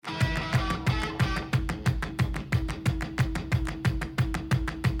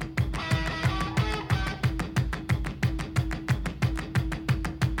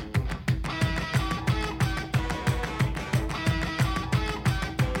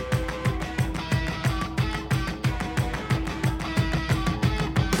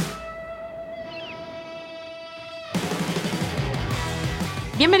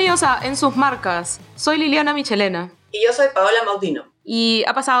Bienvenidos a En sus marcas. Soy Liliana Michelena. Y yo soy Paola Mautino. Y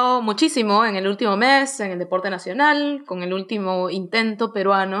ha pasado muchísimo en el último mes en el deporte nacional, con el último intento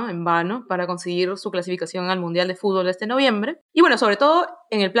peruano en vano para conseguir su clasificación al Mundial de Fútbol este noviembre. Y bueno, sobre todo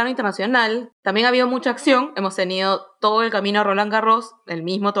en el plano internacional, también ha habido mucha acción. Hemos tenido todo el camino a Roland Garros, el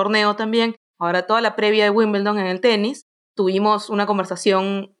mismo torneo también. Ahora toda la previa de Wimbledon en el tenis. Tuvimos una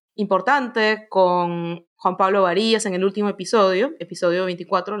conversación importante con Juan Pablo Varillas en el último episodio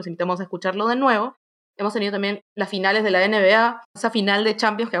 24, los invitamos a escucharlo de nuevo. Hemos tenido también las finales de la NBA, esa final de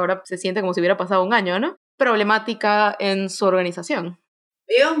Champions que ahora se siente como si hubiera pasado un año, ¿no? Problemática en su organización.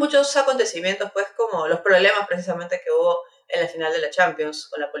 Vivimos muchos acontecimientos, pues, como los problemas precisamente que hubo en la final de la Champions,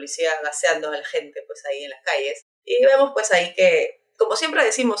 con la policía gaseando a la gente, pues, ahí en las calles. Y vemos, pues, ahí que, como siempre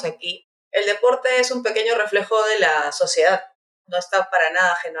decimos aquí, el deporte es un pequeño reflejo de la sociedad. No está para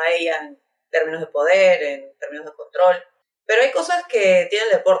nada ajeno a ella en términos de poder, en términos de control. Pero hay cosas que tiene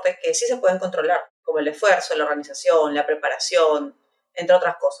el deporte que sí se pueden controlar, como el esfuerzo, la organización, la preparación, entre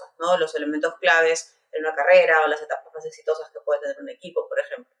otras cosas, ¿no? Los elementos claves en una carrera o las etapas más exitosas que puede tener un equipo, por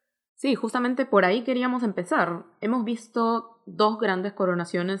ejemplo. Sí, justamente por ahí queríamos empezar. Hemos visto dos grandes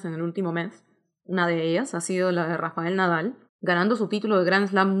coronaciones en el último mes. Una de ellas ha sido la de Rafael Nadal, ganando su título de Grand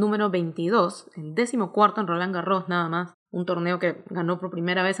Slam número 22, el 14º en Roland Garros nada más. Un torneo que ganó por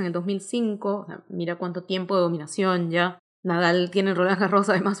primera vez en el 2005. O sea, mira cuánto tiempo de dominación ya. Nadal tiene en Roland Garros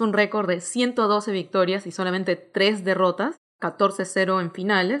además un récord de 112 victorias y solamente 3 derrotas, 14-0 en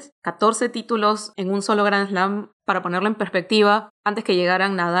finales, 14 títulos en un solo Grand Slam. Para ponerlo en perspectiva, antes que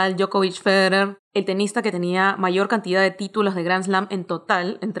llegaran Nadal, Djokovic, Federer, el tenista que tenía mayor cantidad de títulos de Grand Slam en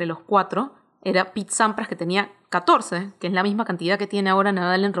total, entre los 4, era Pete Sampras, que tenía 14, que es la misma cantidad que tiene ahora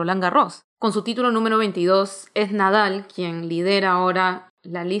Nadal en Roland Garros. Con su título número 22, es Nadal quien lidera ahora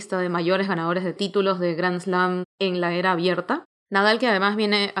la lista de mayores ganadores de títulos de Grand Slam en la era abierta. Nadal, que además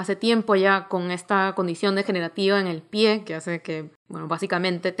viene hace tiempo ya con esta condición degenerativa en el pie, que hace que, bueno,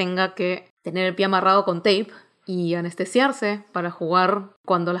 básicamente tenga que tener el pie amarrado con tape y anestesiarse para jugar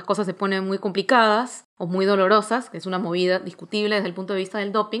cuando las cosas se ponen muy complicadas o muy dolorosas, que es una movida discutible desde el punto de vista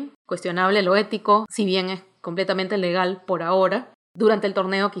del doping, cuestionable lo ético, si bien es completamente legal por ahora. Durante el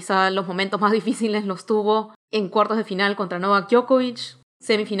torneo quizá los momentos más difíciles los tuvo en cuartos de final contra Novak Djokovic,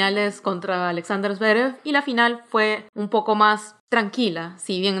 semifinales contra Alexander Zverev, y la final fue un poco más tranquila,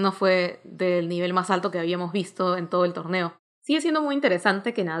 si bien no fue del nivel más alto que habíamos visto en todo el torneo. Sigue siendo muy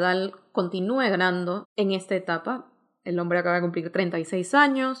interesante que Nadal continúe ganando en esta etapa. El hombre acaba de cumplir 36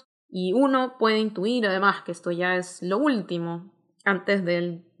 años y uno puede intuir además que esto ya es lo último antes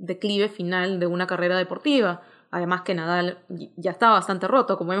del declive final de una carrera deportiva. Además que Nadal ya está bastante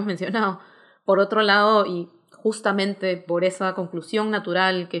roto, como hemos mencionado. Por otro lado, y justamente por esa conclusión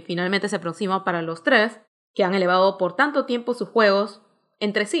natural que finalmente se aproxima para los tres, que han elevado por tanto tiempo sus juegos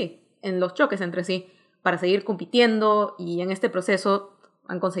entre sí, en los choques entre sí, para seguir compitiendo, y en este proceso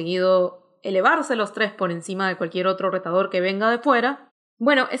han conseguido elevarse los tres por encima de cualquier otro retador que venga de fuera.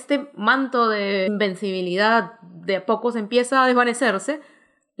 Bueno, este manto de invencibilidad de a poco se empieza a desvanecerse.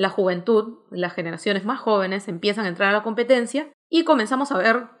 La juventud, las generaciones más jóvenes empiezan a entrar a la competencia y comenzamos a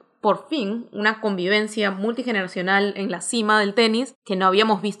ver por fin una convivencia multigeneracional en la cima del tenis que no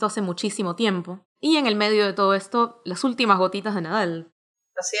habíamos visto hace muchísimo tiempo. Y en el medio de todo esto, las últimas gotitas de Nadal.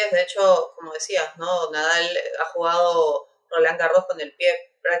 Así es, de hecho, como decías, ¿no? Nadal ha jugado Roland Garros con el pie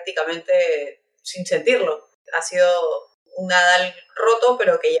prácticamente sin sentirlo. Ha sido un Nadal roto,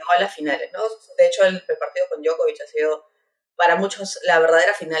 pero que llegó a las finales, ¿no? De hecho, el partido con Djokovic ha sido para muchos la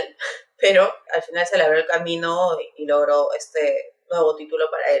verdadera final, pero al final se le abrió el camino y logró este nuevo título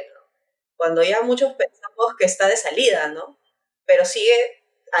para él, ¿no? Cuando ya muchos pensamos que está de salida, ¿no? Pero sigue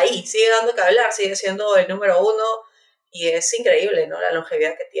ahí, sigue dando que hablar, sigue siendo el número 1 y es increíble, ¿no? La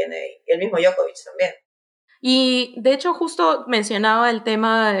longevidad que tiene, y el mismo Djokovic también. Y de hecho justo mencionaba el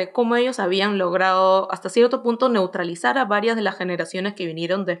tema de cómo ellos habían logrado hasta cierto punto neutralizar a varias de las generaciones que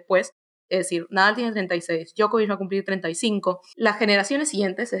vinieron después. Es decir, Nadal tiene 36, Djokovic va a cumplir 35. Las generaciones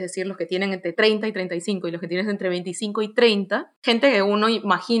siguientes, es decir, los que tienen entre 30 y 35 y los que tienen entre 25 y 30, gente que uno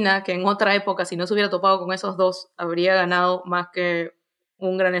imagina que en otra época, si no se hubiera topado con esos dos, habría ganado más que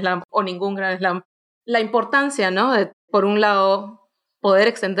un Grand Slam o ningún Grand Slam. La importancia, ¿no?, de, por un lado, poder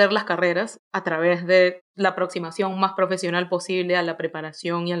extender las carreras a través de la aproximación más profesional posible a la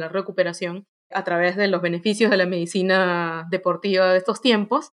preparación y a la recuperación, a través de los beneficios de la medicina deportiva de estos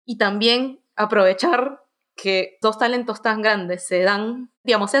tiempos, y también aprovechar que dos talentos tan grandes se dan,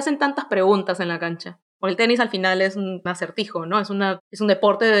 digamos, se hacen tantas preguntas en la cancha. Porque el tenis al final es un acertijo, ¿no? Es un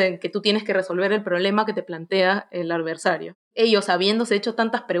deporte en que tú tienes que resolver el problema que te plantea el adversario. Ellos, habiéndose hecho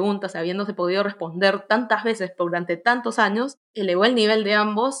tantas preguntas, habiéndose podido responder tantas veces durante tantos años, elevó el nivel de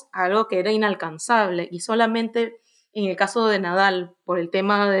ambos a algo que era inalcanzable. Y solamente en el caso de Nadal, por el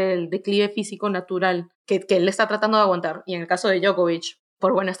tema del declive físico natural que él está tratando de aguantar, y en el caso de Djokovic,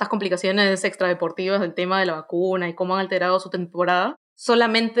 por bueno, estas complicaciones extradeportivas del tema de la vacuna y cómo han alterado su temporada,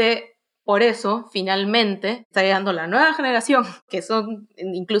 solamente por eso, finalmente, está llegando la nueva generación, que son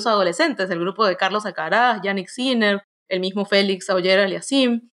incluso adolescentes, el grupo de Carlos Alcaraz, Yannick Sinner, el mismo Félix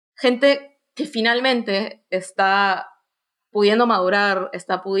Auger-Aliassime, gente que finalmente está pudiendo madurar,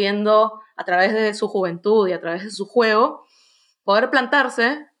 está pudiendo, a través de su juventud y a través de su juego, poder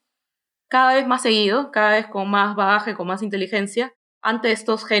plantarse cada vez más seguido, cada vez con más bagaje, con más inteligencia, ante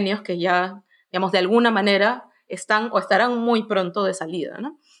estos genios que ya, digamos, de alguna manera están o estarán muy pronto de salida,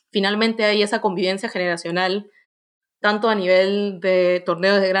 ¿no? Finalmente hay esa convivencia generacional, tanto a nivel de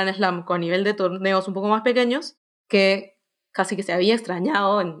torneos de Grand Slam como a nivel de torneos un poco más pequeños, que casi que se había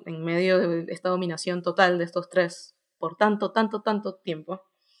extrañado en medio de esta dominación total de estos tres por tanto tiempo.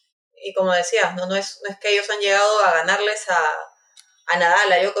 Y como decías, no es que ellos han llegado a ganarles a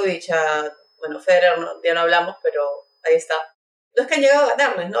Nadal, a Djokovic, bueno, Federer ya no hablamos, pero ahí está. No es que han llegado a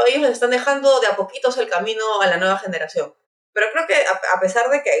ganarles, ¿no? Ellos les están dejando de a poquitos el camino a la nueva generación. Pero creo que a pesar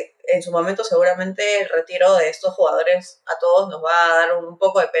de que en su momento seguramente el retiro de estos jugadores a todos nos va a dar un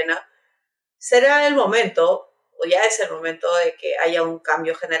poco de pena, será el momento, o ya es el momento de que haya un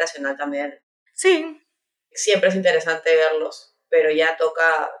cambio generacional también. Sí. Siempre es interesante verlos, pero ya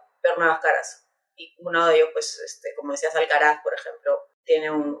toca ver nuevas caras. Y uno de ellos, pues, como decías, Alcaraz, por ejemplo,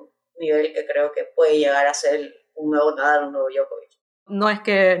 tiene un nivel que creo que puede llegar a ser un nuevo Nadal, un nuevo Djokovic. No es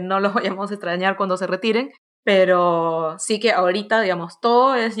que no los vayamos a extrañar cuando se retiren, pero sí que ahorita, digamos,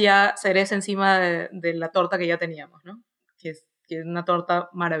 todo es ya cereza encima de la torta que ya teníamos, ¿no? Que es una torta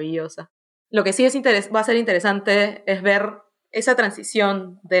maravillosa. Lo que sí va a ser interesante es ver esa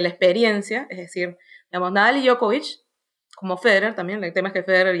transición de la experiencia, es decir, digamos, Nadal y Djokovic, como Federer también, el tema es que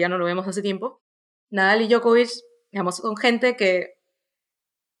Federer ya no lo vemos hace tiempo, Nadal y Djokovic, digamos, son gente que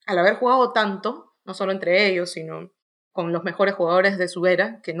al haber jugado tanto, no solo entre ellos, sino con los mejores jugadores de su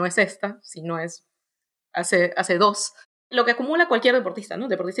era, que no es esta, sino es hace dos, lo que acumula cualquier deportista, ¿no?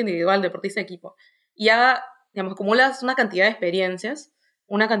 Deportista individual, deportista de equipo. Ya, digamos, acumulas una cantidad de experiencias,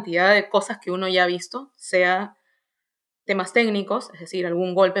 una cantidad de cosas que uno ya ha visto, sea temas técnicos, es decir,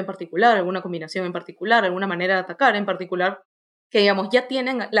 algún golpe en particular, alguna combinación en particular, alguna manera de atacar en particular, que, digamos, ya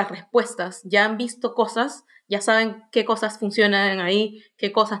tienen las respuestas, ya han visto cosas, ya saben qué cosas funcionan ahí,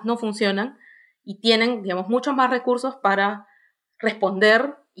 qué cosas no funcionan, y tienen, digamos, muchos más recursos para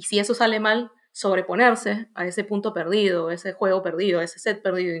responder, y si eso sale mal, sobreponerse a ese punto perdido, a ese juego perdido, a ese set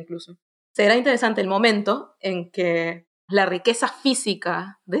perdido incluso. Será interesante el momento en que la riqueza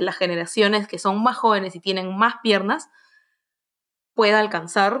física de las generaciones que son más jóvenes y tienen más piernas pueda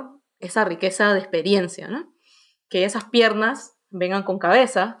alcanzar esa riqueza de experiencia, ¿no? Que esas piernas vengan con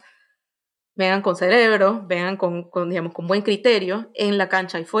cabeza, vengan con cerebro, vengan digamos, con buen criterio en la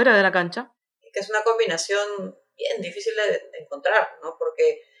cancha y fuera de la cancha. Que es una combinación bien difícil de encontrar, ¿no?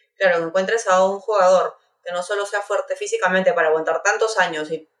 Porque, claro, encuentres a un jugador que no solo sea fuerte físicamente para aguantar tantos años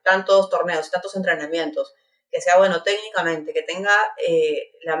y tantos torneos y tantos entrenamientos, que sea bueno técnicamente, que tenga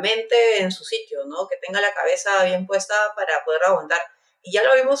la mente en su sitio, ¿no? Que tenga la cabeza bien puesta para poder aguantar. Y ya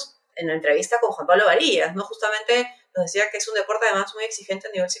lo vimos en la entrevista con Juan Pablo Varillas, ¿no? Justamente nos decía que es un deporte además muy exigente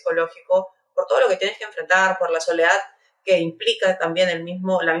a nivel psicológico, por todo lo que tienes que enfrentar, por la soledad que implica también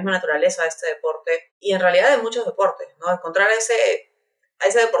la misma naturaleza de este deporte y en realidad de muchos deportes, ¿no? Encontrar a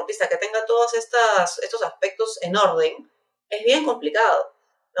ese deportista que tenga todos estos aspectos en orden es bien complicado,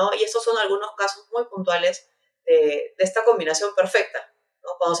 ¿no? Y estos son algunos casos muy puntuales de esta combinación perfecta,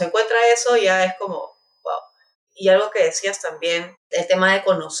 ¿no? Cuando se encuentra eso ya es como, wow. Y algo que decías también, el tema de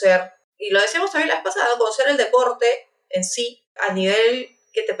conocer, y lo decíamos también la vez pasada, conocer el deporte en sí a nivel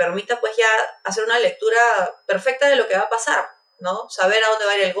que te permita pues ya hacer una lectura perfecta de lo que va a pasar, ¿no? Saber a dónde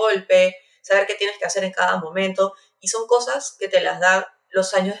va a ir el golpe, saber qué tienes que hacer en cada momento, y son cosas que te las dan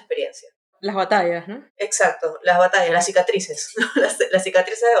los años de experiencia. Las batallas, ¿no? Exacto, las batallas, las cicatrices, ¿no? Las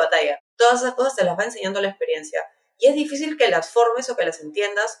cicatrices de batalla. Todas esas cosas te las va enseñando la experiencia. Y es difícil que las formes o que las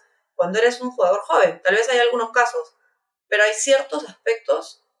entiendas cuando eres un jugador joven. Tal vez hay algunos casos, pero hay ciertos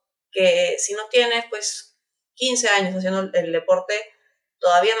aspectos que si no tienes pues 15 años haciendo el deporte,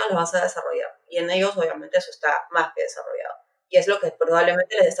 todavía no los vas a desarrollar. Y en ellos, obviamente, eso está más que desarrollado. Y es lo que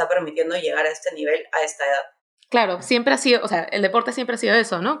probablemente les está permitiendo llegar a este nivel, a esta edad. Claro, siempre ha sido, o sea, el deporte siempre ha sido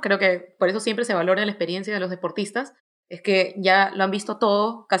eso, ¿no? Creo que por eso siempre se valora la experiencia de los deportistas. Es que ya lo han visto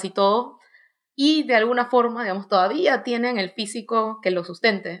todo, casi todo, y de alguna forma, digamos, todavía tienen el físico que lo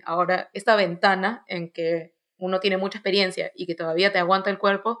sustente. Ahora, esta ventana en que uno tiene mucha experiencia y que todavía te aguanta el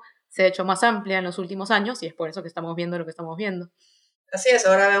cuerpo se ha hecho más amplia en los últimos años y es por eso que estamos viendo lo que estamos viendo. Así es,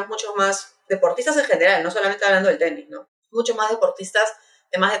 ahora vemos muchos más deportistas en general, no solamente hablando del tenis, ¿no? Muchos más deportistas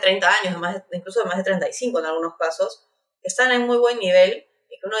de más de 30 años, incluso de más de 35 en algunos casos, que están en muy buen nivel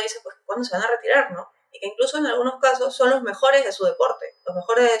y que uno dice, pues, ¿cuándo se van a retirar, no? Y que incluso en algunos casos son los mejores de su deporte, los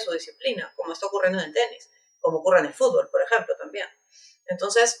mejores de su disciplina, como está ocurriendo en el tenis, como ocurre en el fútbol, por ejemplo, también.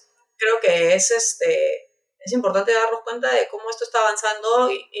 Entonces, creo que es importante darnos cuenta de cómo esto está avanzando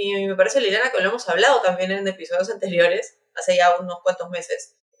y me parece, Liliana, que lo hemos hablado también en episodios anteriores, hace ya unos cuantos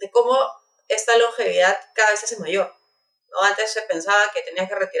meses, de cómo esta longevidad cada vez se hace mayor, ¿no? Antes se pensaba que tenías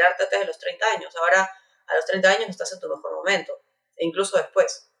que retirarte antes de los 30 años, ahora a los 30 años estás en tu mejor momento, e incluso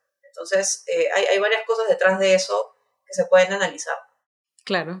después. Entonces, hay varias cosas detrás de eso que se pueden analizar.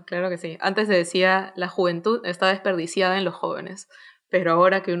 Claro, claro que sí. Antes se decía, la juventud está desperdiciada en los jóvenes, pero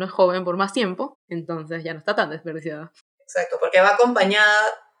ahora que uno es joven por más tiempo, entonces ya no está tan desperdiciada. Exacto, porque va acompañada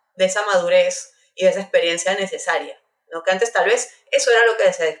de esa madurez y de esa experiencia necesaria, ¿no? Que antes tal vez eso era lo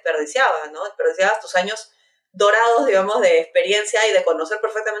que se desperdiciaba, ¿no? Desperdiciabas tus años dorados, digamos, de experiencia y de conocer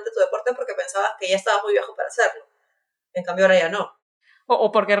perfectamente tu deporte porque pensabas que ya estabas muy viejo para hacerlo. En cambio ahora ya no.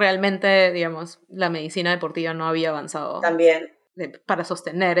 O porque realmente, digamos, la medicina deportiva no había avanzado También. para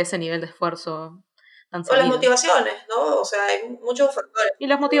sostener ese nivel de esfuerzo tan O las seguido. motivaciones, ¿no? O sea, hay muchos factores. Y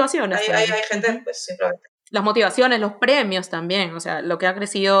las motivaciones también. Hay gente, pues, simplemente. Las motivaciones, los premios también, o sea, lo que ha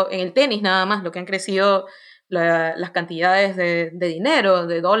crecido en el tenis nada más, lo que han crecido las cantidades de dinero,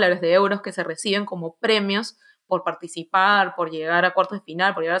 de dólares, de euros que se reciben como premios por participar, por llegar a cuartos de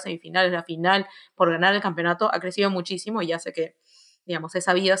final, por llegar a semifinales, la final, por ganar el campeonato, ha crecido muchísimo y hace que, digamos,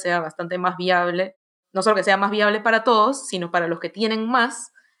 esa vida sea bastante más viable, no solo que sea más viable para todos, sino para los que tienen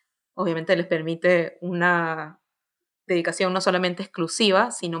más, obviamente les permite una dedicación no solamente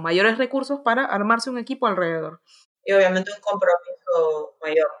exclusiva, sino mayores recursos para armarse un equipo alrededor. Y obviamente un compromiso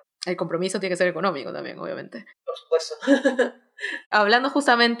mayor. El compromiso tiene que ser económico también, obviamente. Por supuesto. Hablando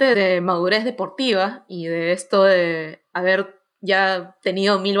justamente de madurez deportiva y de esto de haber ya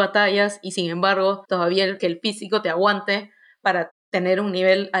tenido 1000 batallas y sin embargo todavía que el físico te aguante para tener un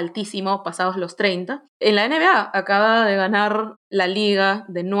nivel altísimo pasados los 30. En la NBA acaba de ganar la liga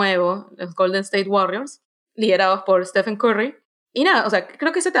de nuevo, los Golden State Warriors, liderados por Stephen Curry. Y nada, o sea,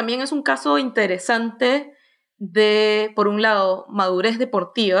 creo que ese también es un caso interesante de, por un lado, madurez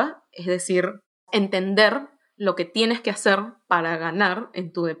deportiva, es decir, entender lo que tienes que hacer para ganar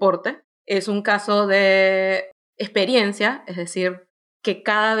en tu deporte. Es un caso de experiencia, es decir, que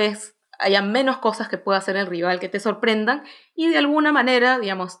cada vez haya menos cosas que pueda hacer el rival que te sorprendan y de alguna manera,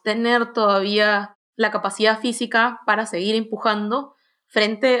 digamos, tener todavía la capacidad física para seguir empujando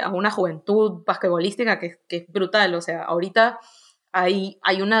frente a una juventud basquetbolística que es brutal. O sea, ahorita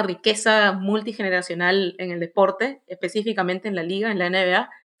hay una riqueza multigeneracional en el deporte, específicamente en la liga, en la NBA,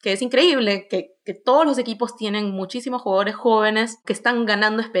 que es increíble, que todos los equipos tienen muchísimos jugadores jóvenes que están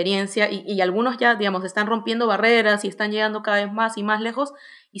ganando experiencia y algunos ya, digamos, están rompiendo barreras y están llegando cada vez más y más lejos.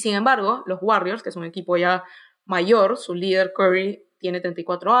 Y sin embargo, los Warriors, que es un equipo ya mayor, su líder Curry tiene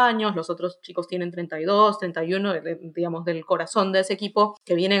 34 años, los otros chicos tienen 32, 31, digamos, del corazón de ese equipo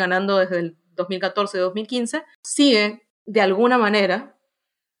que viene ganando desde el 2014-2015, sigue de alguna manera,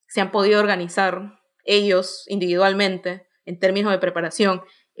 se han podido organizar ellos individualmente en términos de preparación,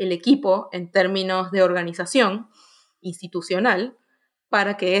 el equipo en términos de organización institucional,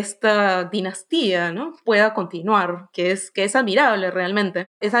 para que esta dinastía, ¿no?, pueda continuar, que es admirable realmente.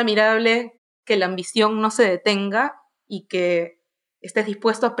 Es admirable que la ambición no se detenga y que estés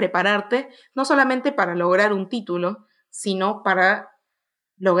dispuesto a prepararte, no solamente para lograr un título, sino para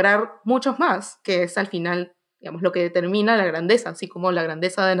lograr muchos más, que es al final, digamos, lo que determina la grandeza, así como la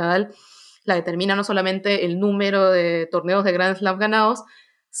grandeza de Nadal la determina no solamente el número de torneos de Grand Slam ganados,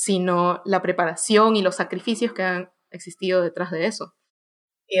 sino la preparación y los sacrificios que han existido detrás de eso.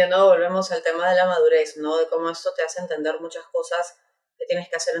 Y de nuevo volvemos al tema de la madurez, ¿no? De cómo esto te hace entender muchas cosas que tienes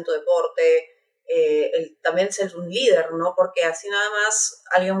que hacer en tu deporte, también ser un líder, ¿no? Porque así nada más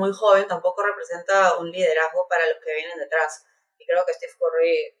alguien muy joven tampoco representa un liderazgo para los que vienen detrás. Y creo que Steve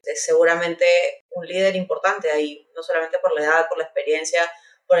Curry es seguramente un líder importante ahí, no solamente por la edad, por la experiencia,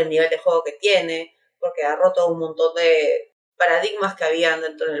 por el nivel de juego que tiene, porque ha roto un montón de paradigmas que habían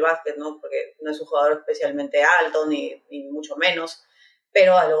dentro del básquet, ¿no? Porque no es un jugador especialmente alto, ni mucho menos,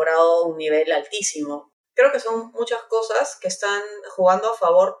 pero ha logrado un nivel altísimo. Creo que son muchas cosas que están jugando a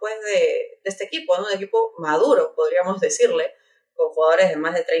favor, pues, de este equipo, ¿no? Un equipo maduro, podríamos decirle, con jugadores de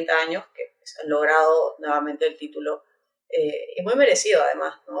más de 30 años que, pues, han logrado nuevamente el título y muy merecido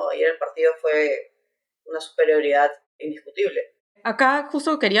además, ¿no? Ayer el partido fue una superioridad indiscutible. Acá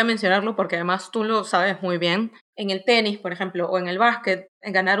justo quería mencionarlo porque además tú lo sabes muy bien. En el tenis, por ejemplo, o en el básquet,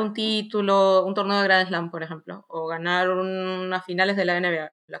 en ganar un título, un torneo de Grand Slam, por ejemplo, o ganar unas finales de la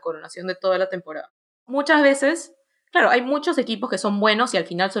NBA, la coronación de toda la temporada. Muchas veces, claro, hay muchos equipos que son buenos y al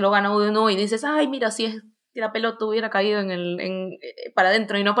final solo gana uno y dices, ay, mira, si la pelota hubiera caído para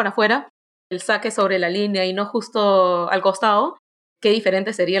adentro y no para afuera, el saque sobre la línea y no justo al costado, qué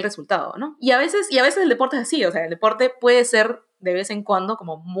diferente sería el resultado, ¿no? Y a veces el deporte es así, o sea, el deporte puede ser de vez en cuando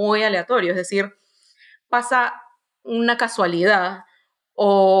como muy aleatorio, es decir, pasa una casualidad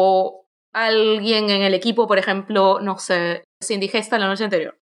o alguien en el equipo, por ejemplo, no sé, se indigesta la noche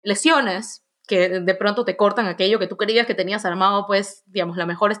anterior. Lesiones que de pronto te cortan aquello que tú creías que tenías armado, pues, digamos, la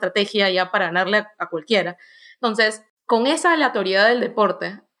mejor estrategia ya para ganarle a cualquiera. Entonces, con esa aleatoriedad del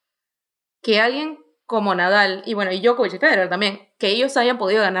deporte, que alguien como Nadal, y bueno, y Djokovic y Federer también, que ellos hayan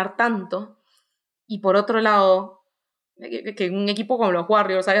podido ganar tanto, y por otro lado, que un equipo como los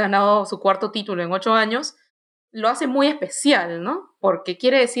Warriors haya ganado su cuarto título en 8 años, lo hace muy especial, ¿no? Porque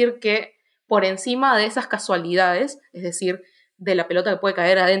quiere decir que por encima de esas casualidades, es decir, de la pelota que puede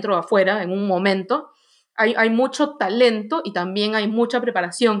caer adentro o afuera en un momento, hay mucho talento y también hay mucha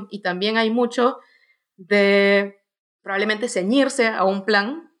preparación y también hay mucho de probablemente ceñirse a un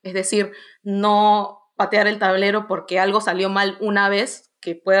plan, es decir, no patear el tablero porque algo salió mal una vez,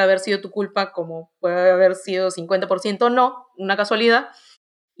 que puede haber sido tu culpa como puede haber sido 50% no, una casualidad,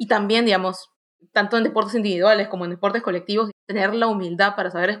 y también, digamos, tanto en deportes individuales como en deportes colectivos, tener la humildad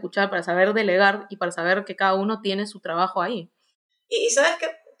para saber escuchar, para saber delegar y para saber que cada uno tiene su trabajo ahí. Y sabes que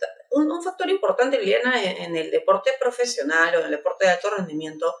un factor importante, Liliana, en el deporte profesional o en el deporte de alto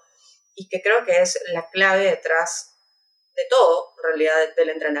rendimiento, y que creo que es la clave detrás de todo, en realidad, del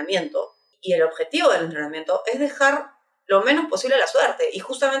entrenamiento, y el objetivo del entrenamiento es dejar lo menos posible la suerte. Y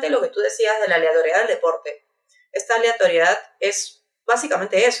justamente lo que tú decías de la aleatoriedad del deporte, esta aleatoriedad es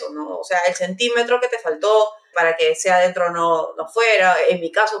básicamente eso, ¿no? O sea, el centímetro que te faltó para que sea dentro o no fuera, en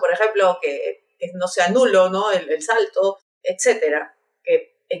mi caso, por ejemplo, que no sea nulo, ¿no? El salto, etcétera,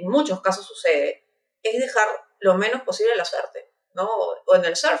 que en muchos casos sucede, es dejar lo menos posible la suerte, ¿no? O en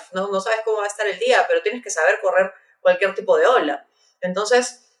el surf, ¿no? No sabes cómo va a estar el día, pero tienes que saber correr cualquier tipo de ola.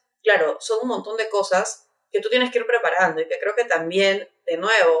 Entonces, claro, son un montón de cosas que tú tienes que ir preparando y que creo que también, de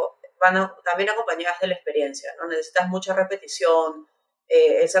nuevo, también acompañadas de la experiencia, ¿no? Necesitas mucha repetición,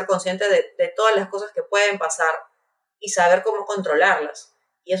 el ser consciente de todas las cosas que pueden pasar y saber cómo controlarlas.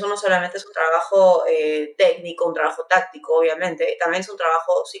 Y eso no solamente es un trabajo técnico, un trabajo táctico, obviamente, también es un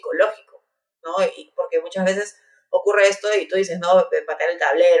trabajo psicológico, ¿no? Y porque muchas veces ocurre esto y tú dices, no, patear el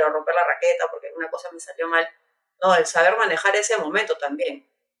tablero, romper la raqueta porque una cosa me salió mal. No, el saber manejar ese momento también,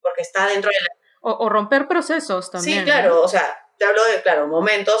 porque está dentro de la... O romper procesos Sí, también, claro, ¿no? o sea, te hablo de, claro,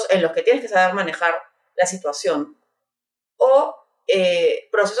 momentos en los que tienes que saber manejar la situación o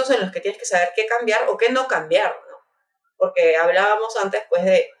procesos en los que tienes que saber qué cambiar o qué no cambiar, ¿no? Porque hablábamos antes, pues,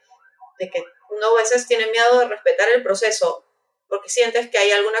 de que uno a veces tiene miedo de respetar el proceso porque sientes que hay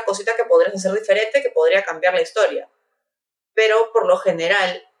alguna cosita que podrías hacer diferente, que podría cambiar la historia. Pero por lo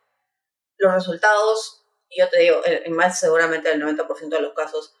general, los resultados, y yo te digo, en más seguramente el 90% de los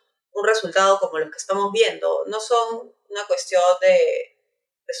casos, un resultado como los que estamos viendo no son una cuestión de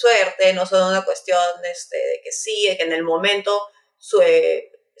suerte, no son una cuestión de que sí, de que en el momento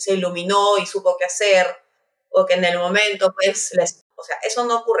se iluminó y supo qué hacer, o que en el momento, pues, o sea, eso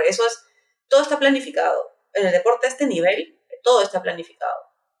no ocurre, todo está planificado. En el deporte a este nivel, todo está planificado.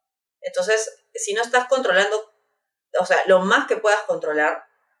 Entonces, si no estás controlando, o sea, lo más que puedas controlar,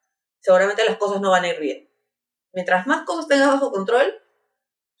 seguramente las cosas no van a ir bien. Mientras más cosas tengas bajo control,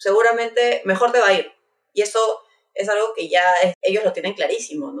 seguramente mejor te va a ir. Y eso es algo que ya ellos lo tienen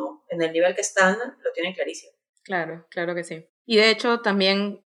clarísimo, ¿no? En el nivel que están, lo tienen clarísimo. Claro, claro que sí. Y de hecho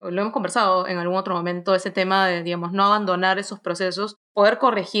también lo hemos conversado en algún otro momento, ese tema de, digamos, no abandonar esos procesos, poder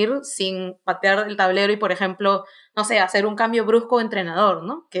corregir sin patear el tablero y, por ejemplo, no sé, hacer un cambio brusco de entrenador,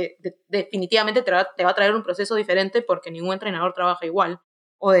 ¿no? Que definitivamente te va a traer un proceso diferente porque ningún entrenador trabaja igual.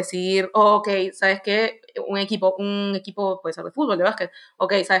 O decidir, oh, ok, ¿sabes qué? Un equipo puede ser de fútbol, de básquet.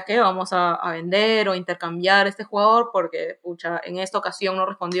 Ok, ¿sabes qué? Vamos a vender o intercambiar este jugador porque, pucha, en esta ocasión no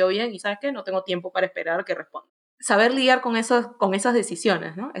respondió bien y ¿sabes qué? No tengo tiempo para esperar que responda. Saber lidiar con esas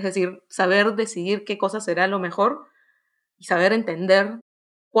decisiones, ¿no? Es decir, saber decidir qué cosa será lo mejor y saber entender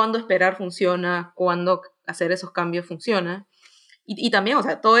cuándo esperar funciona, cuándo hacer esos cambios funciona. Y también, o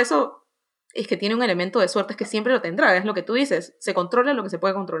sea, todo eso es que tiene un elemento de suerte, es que siempre lo tendrá, es lo que tú dices, se controla lo que se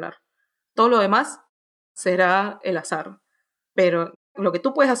puede controlar. Todo lo demás será el azar. Pero lo que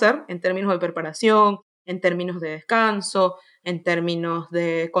tú puedes hacer en términos de preparación, en términos de descanso, en términos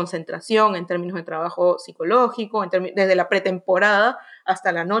de concentración, en términos de trabajo psicológico, desde la pretemporada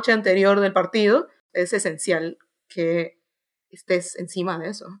hasta la noche anterior del partido. Es esencial que estés encima de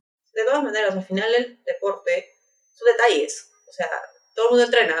eso. De todas maneras, al final el deporte son detalles. O sea, todo el mundo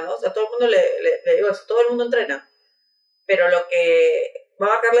entrena, ¿no? O sea, todo el mundo le digo eso, todo el mundo entrena. Pero lo que va a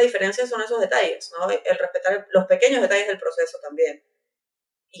marcar la diferencia son esos detalles, ¿no? El respetar los pequeños detalles del proceso también.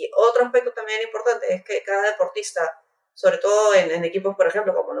 Y otro aspecto también importante es que cada deportista, sobre todo en equipos, por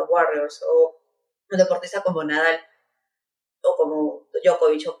ejemplo, como los Warriors, o un deportista como Nadal, o como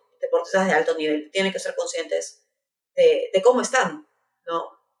Djokovic, o deportistas de alto nivel, tienen que ser conscientes de cómo están,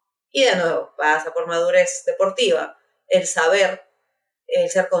 ¿no? Y de nuevo, pasa por madurez deportiva, el saber, el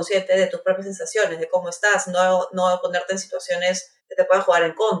ser consciente de tus propias sensaciones, de cómo estás, no ponerte en situaciones que te puedan jugar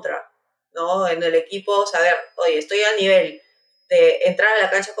en contra, ¿no? En el equipo, saber, oye, estoy a nivel de entrar a la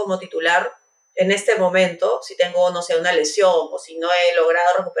cancha como titular en este momento, si tengo, no sé, una lesión o si no he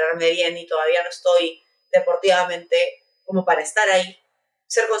logrado recuperarme bien y todavía no estoy deportivamente como para estar ahí,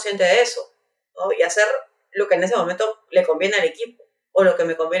 ser consciente de eso, ¿no? Y hacer lo que en ese momento le conviene al equipo o lo que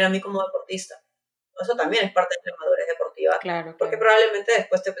me conviene a mí como deportista. Eso también es parte de la madurez deportiva, claro. Porque probablemente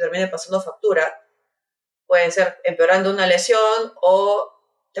después te termine pasando factura. Puede ser empeorando una lesión o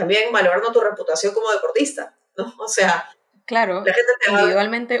también valorando tu reputación como deportista, ¿no? O sea, claro, la gente te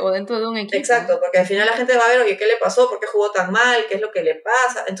individualmente o dentro de un equipo. Exacto, porque al final la gente va a ver, oye, ¿qué le pasó? ¿Por qué jugó tan mal? ¿Qué es lo que le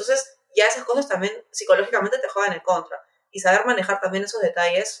pasa? Entonces, ya esas cosas también psicológicamente te juegan en contra. Y saber manejar también esos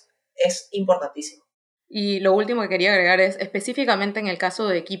detalles es importantísimo. Y lo último que quería agregar es, específicamente en el caso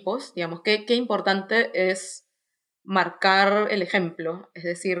de equipos, digamos, qué importante es marcar el ejemplo. Es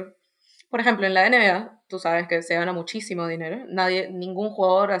decir, por ejemplo, en la NBA, tú sabes que se gana muchísimo dinero. Ningún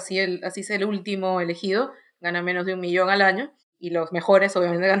jugador, así sea el último elegido, gana menos de $1 millón al año. Y los mejores,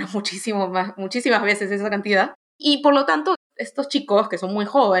 obviamente, ganan muchísimas veces esa cantidad. Y por lo tanto, estos chicos, que son muy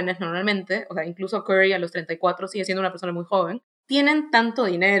jóvenes normalmente, o sea, incluso Curry a los 34 sigue siendo una persona muy joven, tienen tanto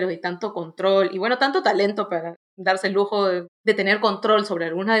dinero y tanto control y bueno, tanto talento para darse el lujo de tener control sobre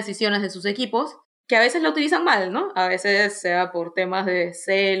algunas decisiones de sus equipos, que a veces lo utilizan mal, ¿no? A veces sea por temas de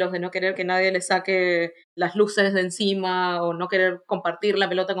celos, de no querer que nadie les saque las luces de encima o no querer compartir la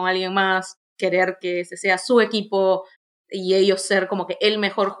pelota con alguien más, querer que ese sea su equipo y ellos ser como que el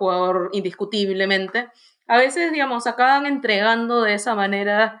mejor jugador indiscutiblemente. A veces, digamos, acaban entregando de esa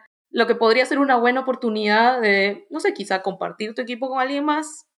manera lo que podría ser una buena oportunidad de, no sé, quizá compartir tu equipo con alguien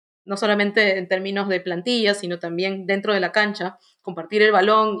más, no solamente en términos de plantilla, sino también dentro de la cancha, compartir el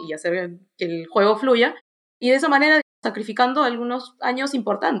balón y hacer que el juego fluya, y de esa manera sacrificando algunos años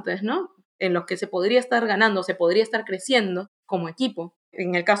importantes, ¿no? En los que se podría estar ganando, se podría estar creciendo como equipo.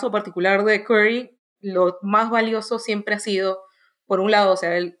 En el caso particular de Curry, lo más valioso siempre ha sido, por un lado, o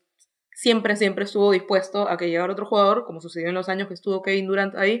sea, él siempre estuvo dispuesto a que llegara otro jugador, como sucedió en los años que estuvo Kevin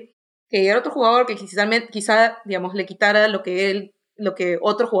Durant ahí, que llegara otro jugador que quizá digamos, le quitara lo que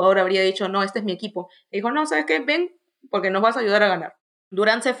otro jugador habría dicho, no, este es mi equipo. Y dijo, no, ¿sabes qué? Ven, porque nos vas a ayudar a ganar.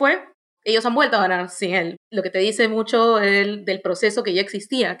 Durant se fue, ellos han vuelto a ganar sin él. Lo que te dice mucho del proceso que ya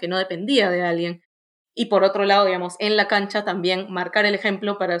existía, que no dependía de alguien. Y por otro lado, digamos, en la cancha también marcar el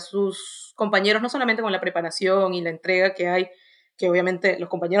ejemplo para sus compañeros, no solamente con la preparación y la entrega que hay, que obviamente los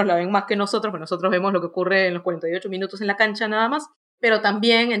compañeros la ven más que nosotros, porque nosotros vemos lo que ocurre en los 48 minutos en la cancha nada más, pero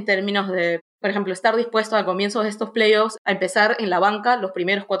también en términos de, por ejemplo, estar dispuesto al comienzo de estos playoffs a empezar en la banca los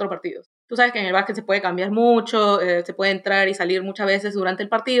primeros 4 partidos. Tú sabes que en el básquet se puede cambiar mucho, se puede entrar y salir muchas veces durante el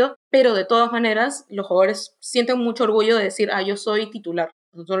partido, pero de todas maneras los jugadores sienten mucho orgullo de decir, yo soy titular.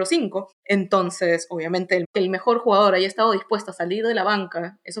 Son los 5. Entonces, obviamente, el mejor jugador haya estado dispuesto a salir de la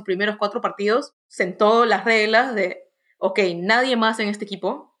banca esos primeros 4 partidos, sentó las reglas de, ok, nadie más en este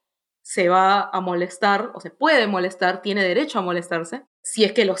equipo se va a molestar, o se puede molestar, tiene derecho a molestarse, si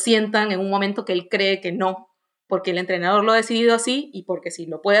es que lo sientan en un momento que él cree que no, porque el entrenador lo ha decidido así, y porque si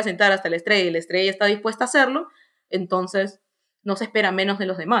lo puede asentar hasta la estrella y la estrella está dispuesta a hacerlo, entonces no se espera menos de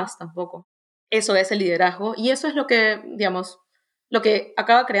los demás tampoco. Eso es el liderazgo, y eso es lo que, digamos, lo que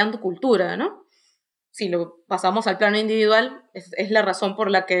acaba creando cultura, ¿no? Si lo pasamos al plano individual, es la razón por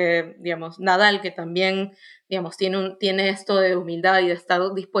la que, digamos, Nadal, que también, digamos, tiene esto de humildad y de estar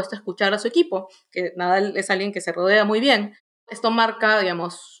dispuesto a escuchar a su equipo, que Nadal es alguien que se rodea muy bien. Esto marca,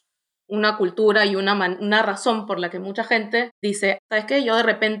 digamos, una cultura y una razón por la que mucha gente dice, ¿sabes qué? Yo de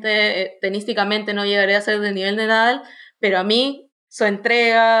repente, tenísticamente no llegaré a ser del nivel de Nadal, pero a mí, su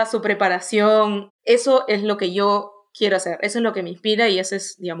entrega, su preparación, eso es lo que yo quiero hacer, eso es lo que me inspira y eso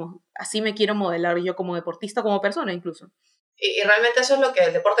es, digamos, así me quiero modelar yo como deportista, como persona incluso. Y realmente eso es lo que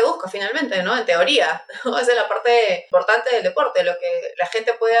el deporte busca finalmente, ¿no? En teoría, ¿no? Esa es la parte importante del deporte, lo que la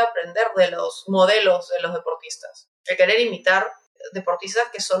gente puede aprender de los modelos de los deportistas. El querer imitar deportistas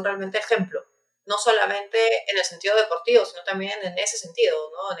que son realmente ejemplo. No solamente en el sentido deportivo, sino también en ese sentido,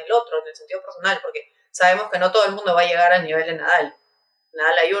 ¿no? En el otro, en el sentido personal, porque sabemos que no todo el mundo va a llegar al nivel de Nadal.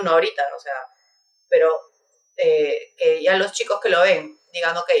 Nadal hay uno ahorita, o sea, pero que ya los chicos que lo ven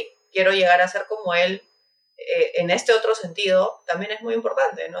digan, ok, quiero llegar a ser como él, en este otro sentido, también es muy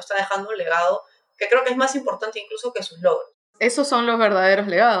importante, ¿no? Está dejando un legado que creo que es más importante incluso que sus logros. Esos son los verdaderos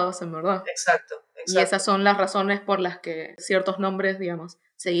legados, en verdad. Exacto. Y esas son las razones por las que ciertos nombres, digamos,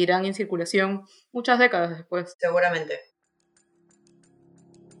 seguirán en circulación muchas décadas después. Seguramente.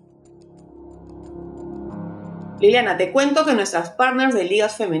 Liliana, te cuento que nuestras partners de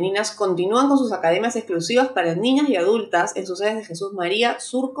ligas femeninas continúan con sus academias exclusivas para niñas y adultas en sus sedes de Jesús María,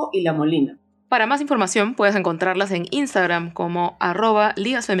 Surco y La Molina. Para más información puedes encontrarlas en Instagram como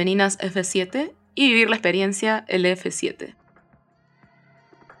 @ligasfemeninasf7 y vivir la experiencia LF7.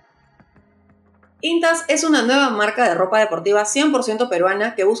 Intas es una nueva marca de ropa deportiva 100%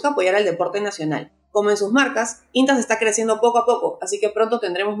 peruana que busca apoyar al deporte nacional. Como en sus marcas, Intas está creciendo poco a poco, así que pronto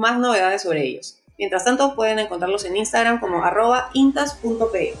tendremos más novedades sobre ellos. Mientras tanto, pueden encontrarlos en Instagram como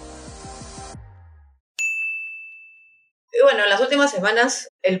 @intas.pe. Y bueno, en las últimas semanas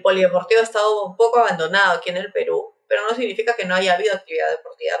el polideportivo ha estado un poco abandonado aquí en el Perú, pero no significa que no haya habido actividad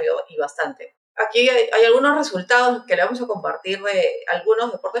deportiva, ha habido y bastante. Aquí hay algunos resultados que le vamos a compartir de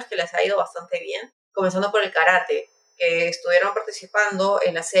algunos deportes que les ha ido bastante bien, comenzando por el karate, que estuvieron participando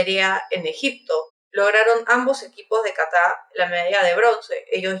en la serie A en Egipto. Lograron ambos equipos de kata la medalla de bronce.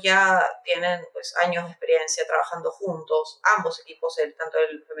 Ellos ya tienen pues años de experiencia trabajando juntos, ambos equipos, tanto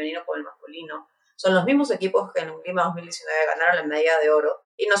el femenino como el masculino. Son los mismos equipos que en Lima 2019 ganaron la medalla de oro.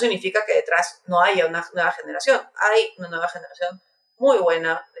 Y no significa que detrás no haya una nueva generación. Hay una nueva generación muy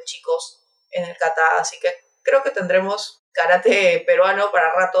buena de chicos en el kata, así que creo que tendremos karate peruano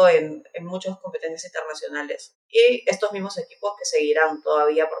para rato en muchas competencias internacionales. Y estos mismos equipos que seguirán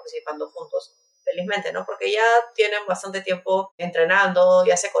todavía participando juntos, felizmente, ¿no? Porque ya tienen bastante tiempo entrenando,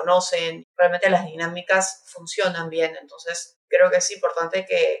 ya se conocen, realmente las dinámicas funcionan bien, entonces creo que es importante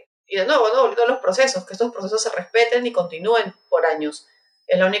que, y de nuevo, ¿no? Todos los procesos, que estos procesos se respeten y continúen por años.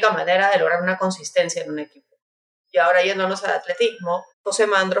 Es la única manera de lograr una consistencia en un equipo. Y ahora yéndonos al atletismo, José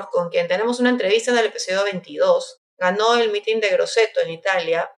Mandros, con quien tenemos una entrevista en el episodio 22, ganó el meeting de Grosseto en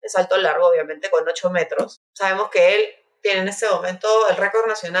Italia, de salto largo, obviamente, con 8 metros. Sabemos que él tiene en este momento el récord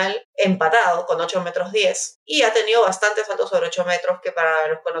nacional empatado con 8 metros 10 y ha tenido bastantes saltos sobre 8 metros que para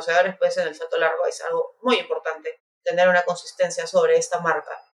los conocedores pues en el salto largo es algo muy importante, tener una consistencia sobre esta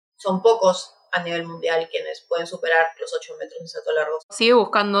marca. Son pocos a nivel mundial quienes pueden superar los 8 metros de salto largo. Sigue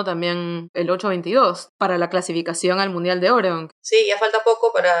buscando también el 8.22 para la clasificación al Mundial de Oregon. Sí, ya falta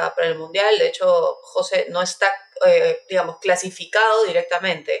poco para el Mundial. De hecho, José no está, digamos, clasificado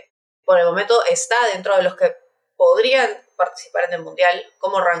directamente. Por el momento está dentro de los que podrían participar en el Mundial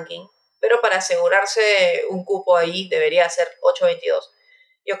como ranking, pero para asegurarse un cupo ahí debería ser 8.22.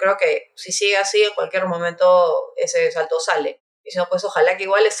 Yo creo que si sigue así, en cualquier momento ese salto sale. Y si no, pues ojalá que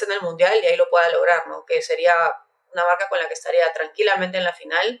igual esté en el Mundial y ahí lo pueda lograr, ¿no? Que sería una marca con la que estaría tranquilamente en la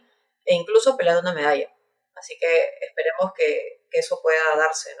final e incluso peleando una medalla. Así que esperemos que eso pueda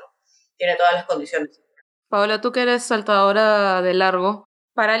darse, ¿no? Tiene todas las condiciones. Paola, tú que eres saltadora de largo,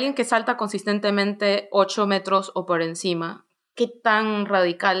 para alguien que salta consistentemente 8 metros o por encima, ¿qué tan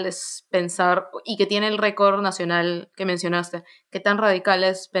radical es pensar, y que tiene el récord nacional que mencionaste, qué tan radical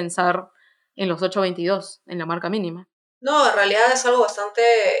es pensar en los 8.22, en la marca mínima? No, en realidad es algo bastante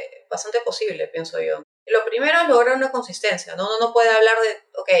posible, pienso yo. Lo primero es lograr una consistencia, ¿no? Uno no puede hablar de,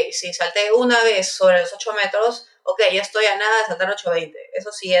 ok, si salté una vez sobre los 8 metros, ok, ya estoy a nada de saltar 8.20.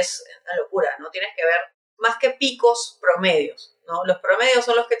 Eso sí es una locura, ¿no? Tienes que ver más que picos, promedios, ¿no? Los promedios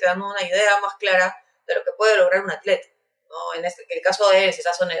son los que te dan una idea más clara de lo que puede lograr un atleta, ¿no? En el caso de él, si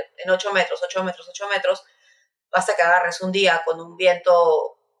estás en 8 metros, 8 metros, 8 metros, basta que agarres un día con un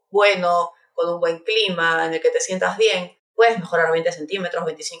viento bueno, con un buen clima, en el que te sientas bien, puedes mejorar 20 centímetros,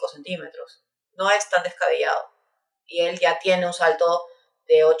 25 centímetros. No es tan descabellado. Y él ya tiene un salto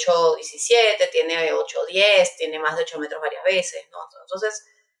de 8.17, tiene 8.10, tiene más de 8 metros varias veces, ¿no? Entonces,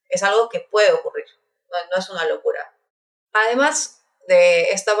 es algo que puede ocurrir, no es una locura. Además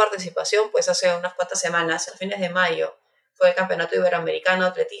de esta participación, pues hace unas cuantas semanas, a fines de mayo, fue el Campeonato Iberoamericano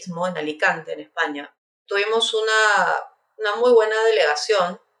de Atletismo en Alicante, en España. Tuvimos una muy buena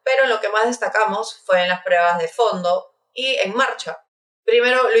delegación, pero lo que más destacamos fue en las pruebas de fondo y en marcha.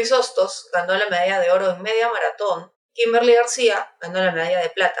 Primero, Luis Hostos ganó la medalla de oro en media maratón, Kimberly García ganó la medalla de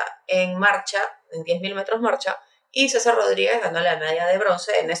plata en marcha, en 10.000 metros marcha, y César Rodríguez ganó la medalla de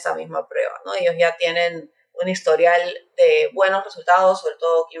bronce en esta misma prueba, ¿no? Ellos ya tienen un historial de buenos resultados, sobre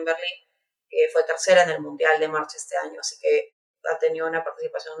todo Kimberly, que fue tercera en el Mundial de Marcha este año, así que ha tenido una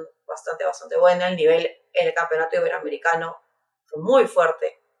participación bastante buena. El nivel en el campeonato iberoamericano fue muy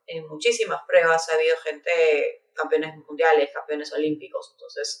fuerte. En muchísimas pruebas ha habido gente, campeones mundiales, campeones olímpicos,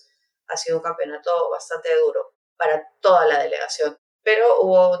 entonces ha sido un campeonato bastante duro para toda la delegación. Pero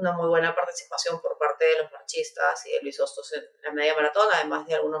hubo una muy buena participación por parte de los marchistas y de Luis Hostos en la media maratón, además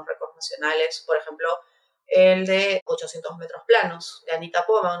de algunos récords nacionales, por ejemplo, el de 800 metros planos, de Anita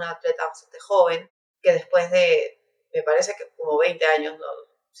Poma, una atleta bastante joven, que después de, me parece que como 20 años, no,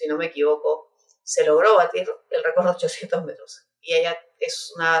 si no me equivoco, se logró batir el récord de 800 metros. Y ella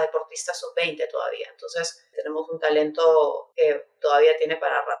es una deportista sub-20 todavía, entonces tenemos un talento que todavía tiene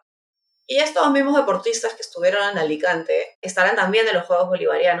para rato. Y estos mismos deportistas que estuvieron en Alicante estarán también en los Juegos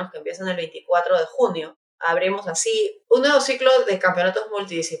Bolivarianos que empiezan el 24 de junio. Abrimos así un nuevo ciclo de campeonatos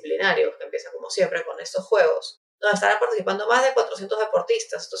multidisciplinarios que empieza como siempre con estos Juegos, donde estarán participando más de 400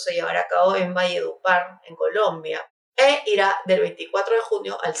 deportistas. Esto se llevará a cabo en Valledupar, en Colombia, e irá del 24 de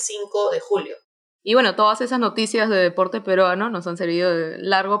junio al 5 de julio. Y bueno, todas esas noticias de deporte peruano nos han servido de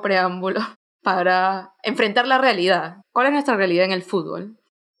largo preámbulo para enfrentar la realidad. ¿Cuál es nuestra realidad en el fútbol?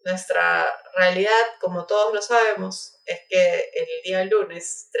 Nuestra realidad, como todos lo sabemos, es que el día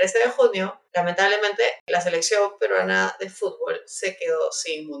lunes 13 de junio, lamentablemente, la selección peruana de fútbol se quedó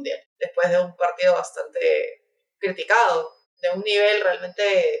sin mundial, después de un partido bastante criticado, de un nivel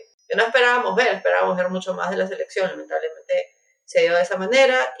realmente que no esperábamos ver mucho más de la selección. Lamentablemente se dio de esa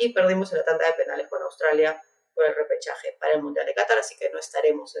manera y perdimos en la tanda de penales con Australia por el repechaje para el Mundial de Qatar, así que no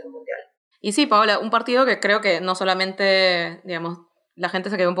estaremos en el Mundial. Y sí, Paola, un partido que creo que no solamente, digamos, la gente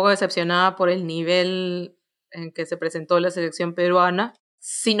se quedó un poco decepcionada por el nivel en que se presentó la selección peruana,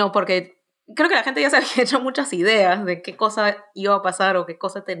 sino porque creo que la gente ya se había hecho muchas ideas de qué cosa iba a pasar o qué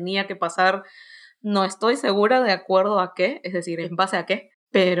cosa tenía que pasar. No estoy segura de acuerdo a qué, es decir, en base a qué.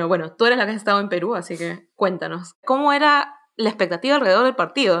 Pero bueno, tú eres la que has estado en Perú, así que cuéntanos. ¿Cómo era la expectativa alrededor del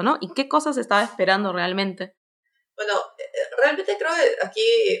partido, ¿no? ¿Y qué cosas se estaba esperando realmente? Bueno, realmente creo que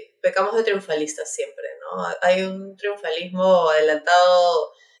aquí pecamos de triunfalistas siempre, ¿no? Hay un triunfalismo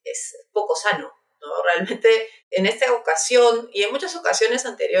adelantado, es poco sano, ¿no? Realmente en esta ocasión y en muchas ocasiones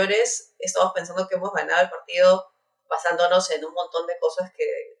anteriores estamos pensando que hemos ganado el partido basándonos en un montón de cosas que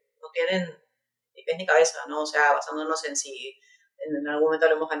no tienen ni pies ni cabeza, ¿no? O sea, basándonos en si en algún momento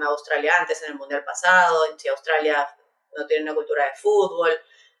lo hemos ganado Australia antes, en el Mundial pasado, en si Australia no tiene una cultura de fútbol,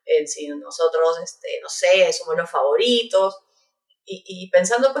 en si nosotros, no sé, somos los favoritos, y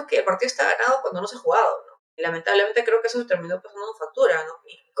pensando pues que el partido está ganado cuando no se ha jugado, ¿no? Y lamentablemente creo que eso terminó pasando factura, ¿no?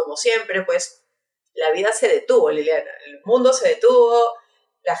 Y como siempre, pues, la vida se detuvo, Liliana, el mundo se detuvo,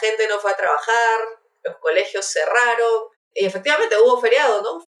 la gente no fue a trabajar, los colegios cerraron, y efectivamente hubo feriado,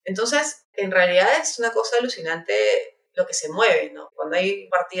 ¿no? Entonces, en realidad es una cosa alucinante lo que se mueve, ¿no? Cuando hay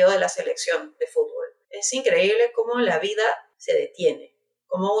partido de la selección de fútbol. Es increíble cómo la vida se detiene,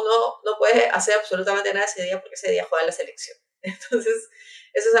 como uno no puede hacer absolutamente nada ese día porque ese día juega la selección. Entonces,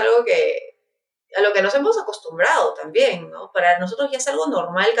 eso es algo a lo que nos hemos acostumbrado también, ¿no? Para nosotros ya es algo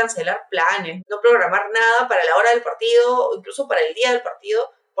normal cancelar planes, no programar nada para la hora del partido o incluso para el día del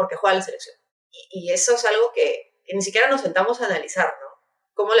partido porque juega la selección. Y eso es algo que ni siquiera nos sentamos a analizar, ¿no?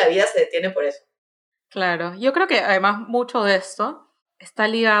 Cómo la vida se detiene por eso. Claro, yo creo que además mucho de esto está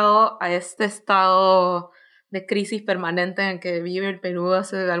ligado a este estado de crisis permanente en que vive el Perú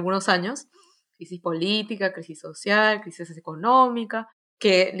hace algunos años. Crisis política, crisis social, crisis económica,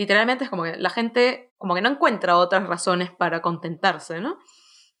 que literalmente es como que la gente como que no encuentra otras razones para contentarse, ¿no?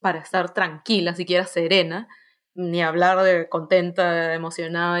 Para estar tranquila, siquiera serena, ni hablar de contenta,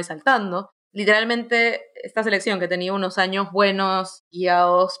 emocionada y saltando. Literalmente, esta selección que tenía unos años buenos,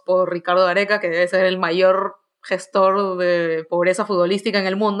 guiados por Ricardo Gareca, que debe ser el mayor gestor de pobreza futbolística en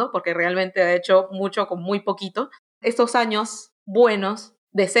el mundo, porque realmente ha hecho mucho con muy poquito. Estos años buenos,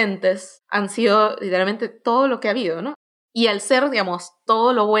 decentes, han sido literalmente todo lo que ha habido, ¿no? Y al ser, digamos,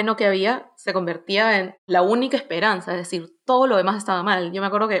 todo lo bueno que había, se convertía en la única esperanza, es decir, todo lo demás estaba mal. Yo me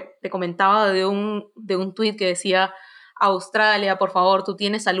acuerdo que te comentaba de un tuit que decía: Australia, por favor, tú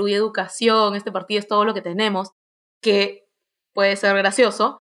tienes salud y educación, este partido es todo lo que tenemos, que puede ser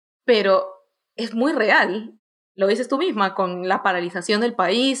gracioso, pero es muy real. Lo dices tú misma, con la paralización del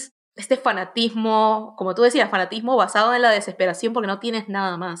país, este fanatismo, como tú decías, fanatismo basado en la desesperación porque no tienes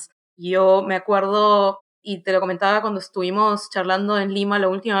nada más. Yo me acuerdo, y te lo comentaba cuando estuvimos charlando en Lima la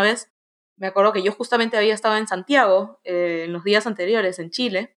última vez, me acuerdo que yo justamente había estado en Santiago en los días anteriores, en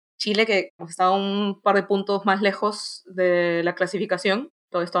Chile, que estaba un par de puntos más lejos de la clasificación,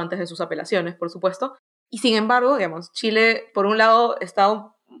 todo esto antes de sus apelaciones, por supuesto, Y sin embargo, digamos, Chile, por un lado,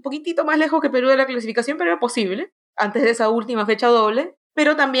 estaba un poquitito más lejos que Perú de la clasificación, pero era posible, antes de esa última fecha doble.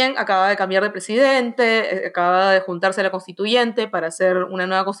 Pero también acaba de cambiar de presidente, acaba de juntarse la constituyente para hacer una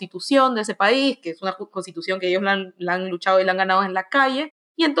nueva constitución de ese país, que es una constitución que ellos la han luchado y la han ganado en la calle.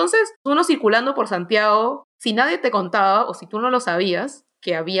 Y entonces, uno circulando por Santiago, si nadie te contaba o si tú no lo sabías,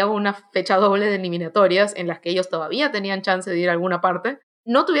 que había una fecha doble de eliminatorias en las que ellos todavía tenían chance de ir a alguna parte,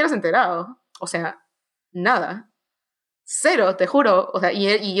 no te hubieras enterado. O sea, nada. Cero, te juro. O sea,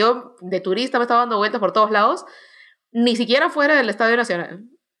 y yo de turista me estaba dando vueltas por todos lados, ni siquiera fuera del Estadio Nacional.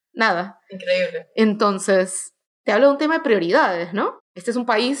 Nada. Increíble. Entonces, te hablo de un tema de prioridades, ¿no? Este es un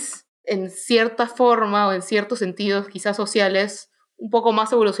país en cierta forma o en ciertos sentidos, quizás sociales, un poco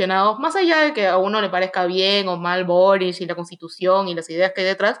más evolucionados, más allá de que a uno le parezca bien o mal Boris y la Constitución y las ideas que hay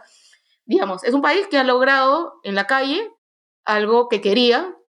detrás. Digamos, es un país que ha logrado en la calle algo que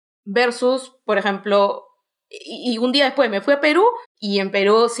quería versus, por ejemplo, y un día después me fui a Perú y en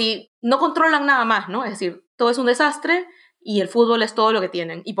Perú sí no controlan nada más, ¿no? Es decir, todo es un desastre y el fútbol es todo lo que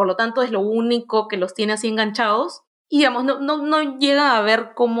tienen y por lo tanto es lo único que los tiene así enganchados y digamos, no llegan a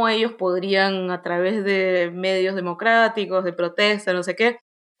ver cómo ellos podrían a través de medios democráticos, de protesta, no sé qué,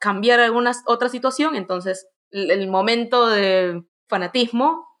 cambiar alguna otra situación. Entonces el momento de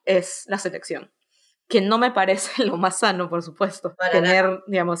fanatismo es la selección, que no me parece lo más sano, por supuesto, Para tener, nada.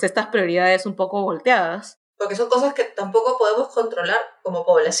 digamos, estas prioridades un poco volteadas. Porque son cosas que tampoco podemos controlar como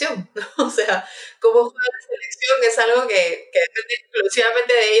población, ¿no? O sea, cómo juega la selección es algo que depende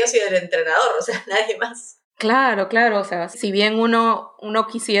exclusivamente de ellos y del entrenador, o sea, nadie más. Claro, claro, o sea, si bien uno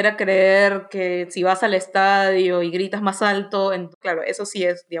quisiera creer que si vas al estadio y gritas más alto, claro, eso sí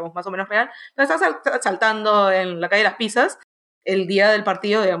es, digamos, más o menos real, pero estás saltando en la calle de las Pizzas el día del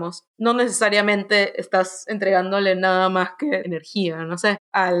partido, digamos, no necesariamente estás entregándole nada más que energía, no sé,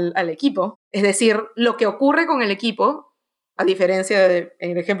 al equipo. Es decir, lo que ocurre con el equipo, a diferencia del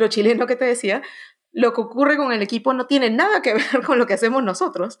ejemplo chileno que te decía, lo que ocurre con el equipo no tiene nada que ver con lo que hacemos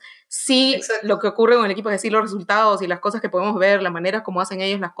nosotros. Sí, lo Exacto. que ocurre con el equipo es decir, los resultados y las cosas que podemos ver, la manera como hacen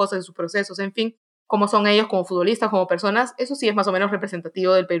ellos las cosas, sus procesos, en fin, cómo son ellos como futbolistas, como personas, eso sí es más o menos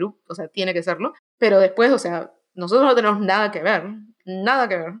representativo del Perú, o sea, tiene que serlo. Pero después, o sea, nosotros no tenemos nada que ver, nada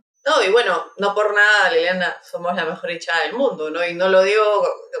que ver. No, y bueno, no por nada, Liliana, somos la mejor hinchada del mundo, ¿no? Y no lo digo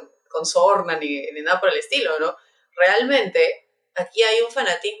con sorna ni nada por el estilo, ¿no? Realmente, aquí hay un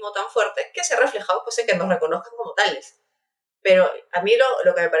fanatismo tan fuerte que se ha reflejado pues, en que nos reconozcan como tales. Pero a mí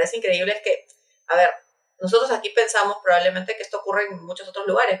lo que me parece increíble es que, a ver, nosotros aquí pensamos probablemente que esto ocurre en muchos otros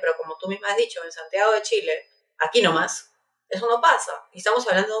lugares, pero como tú misma has dicho, en Santiago de Chile, aquí nomás, eso no pasa. Y estamos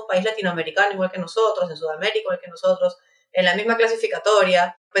hablando de un país latinoamericano igual que nosotros, en Sudamérica igual que nosotros, en la misma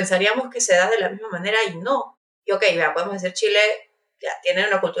clasificatoria. Pensaríamos que se da de la misma manera y no. Y ok, vea, podemos decir Chile ya tiene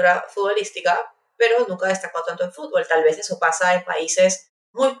una cultura futbolística, pero nunca ha destacado tanto en fútbol. Tal vez eso pasa en países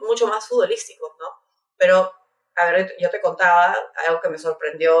mucho más futbolísticos, ¿no? Pero a ver, yo te contaba algo que me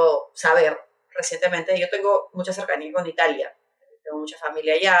sorprendió saber recientemente. Yo tengo mucha cercanía con Italia, tengo mucha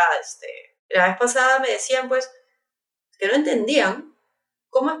familia allá. La vez pasada me decían, pues, que no entendían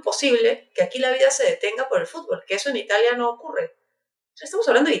cómo es posible que aquí la vida se detenga por el fútbol, que eso en Italia no ocurre. O sea, estamos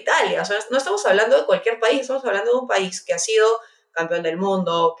hablando de Italia, o sea, no estamos hablando de cualquier país, estamos hablando de un país que ha sido campeón del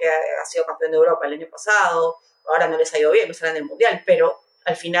mundo, que ha sido campeón de Europa el año pasado, ahora no les ha ido bien, no serán del Mundial, pero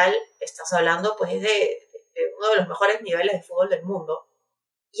al final estás hablando pues de uno de los mejores niveles de fútbol del mundo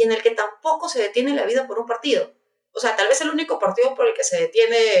y en el que tampoco se detiene la vida por un partido. O sea, tal vez el único partido por el que se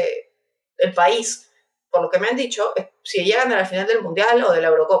detiene el país, por lo que me han dicho, es si llegan a la final del Mundial o de la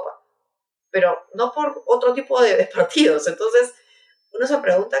Eurocopa, pero no por otro tipo de partidos. Entonces, uno se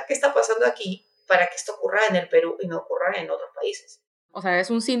pregunta qué está pasando aquí para que esto ocurra en el Perú y no ocurra en otros países. O sea, es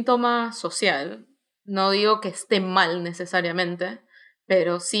un síntoma social. No digo que esté mal necesariamente,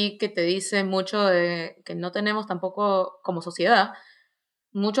 pero sí que te dice mucho de que no tenemos tampoco como sociedad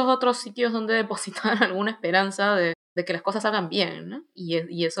muchos otros sitios donde depositar alguna esperanza de que las cosas salgan bien, ¿no?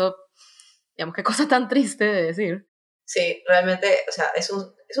 Y eso, digamos, qué cosa tan triste de decir. Sí, realmente, o sea, es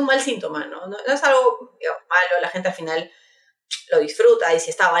un mal síntoma, ¿no? No es algo digamos, malo, la gente al final lo disfruta y si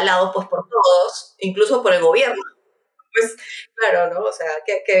está avalado pues por todos, incluso por el gobierno, pues claro, ¿no? O sea,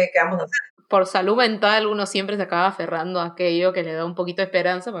 ¿qué vamos a hacer? Por salud mental uno siempre se acaba aferrando a aquello que le da un poquito de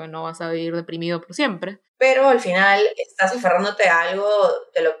esperanza porque no vas a vivir deprimido por siempre. Pero al final estás aferrándote a algo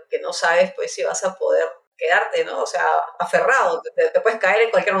de lo que no sabes pues si vas a poder quedarte, ¿no? O sea, aferrado, te puedes caer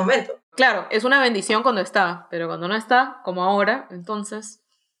en cualquier momento. Claro, es una bendición cuando está, pero cuando no está, como ahora, entonces,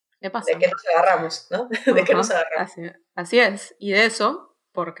 ¿qué ¿De pasa? qué nos agarramos, no? ¿De qué nos Ajá, agarramos? así es. Y de eso,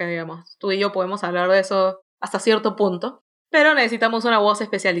 porque digamos, tú y yo podemos hablar de eso hasta cierto punto, pero necesitamos una voz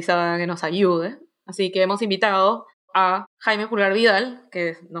especializada que nos ayude. Así que hemos invitado a Jaime Pulgar Vidal, que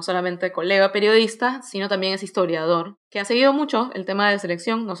es no solamente colega periodista, sino también es historiador, que ha seguido mucho el tema de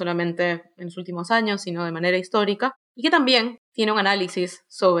selección, no solamente en los últimos años, sino de manera histórica, y que también tiene un análisis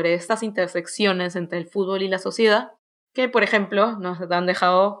sobre estas intersecciones entre el fútbol y la sociedad, que, por ejemplo, nos han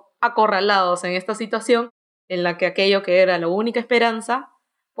dejado acorralados en esta situación en la que aquello que era la única esperanza,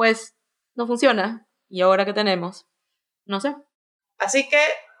 pues no funciona. ¿Y ahora qué tenemos? No sé. Así que,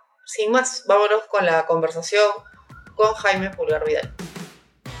 sin más, vámonos con la conversación con Jaime Pulgar Vidal.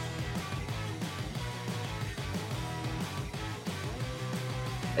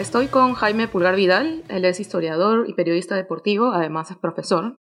 Estoy con Jaime Pulgar Vidal, él es historiador y periodista deportivo, además es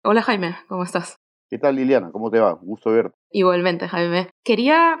profesor. Hola Jaime, ¿cómo estás? ¿Qué tal, Liliana? ¿Cómo te va? Gusto verte. Igualmente, Jaime.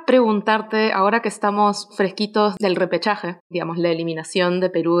 Quería preguntarte, ahora que estamos fresquitos del repechaje, digamos, la eliminación de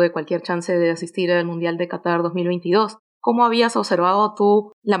Perú de cualquier chance de asistir al Mundial de Qatar 2022, ¿cómo habías observado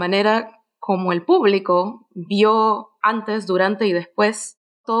tú la manera como el público vio antes, durante y después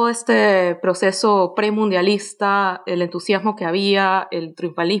todo este proceso premundialista, el entusiasmo que había, el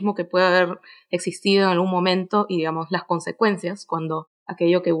triunfalismo que puede haber existido en algún momento y, digamos, las consecuencias cuando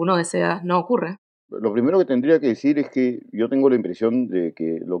aquello que uno desea no ocurre? Lo primero que tendría que decir es que yo tengo la impresión de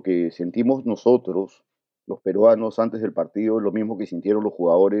que lo que sentimos nosotros, los peruanos, antes del partido, es lo mismo que sintieron los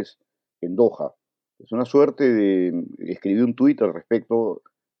jugadores en Doha. Es una suerte de... Escribí un tuit al respecto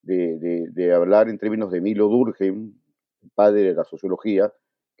de hablar en términos de Emilio Durkheim, padre de la sociología,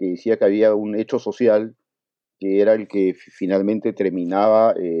 que decía que había un hecho social que era el que finalmente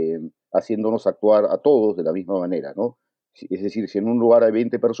terminaba haciéndonos actuar a todos de la misma manera, ¿no? Es decir, si en un lugar hay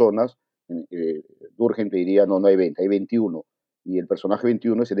 20 personas, Durkheim te diría, no, no hay 20, hay 21. Y el personaje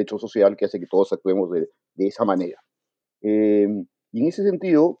 21 es el hecho social que hace que todos actuemos de esa manera. Eh, y en ese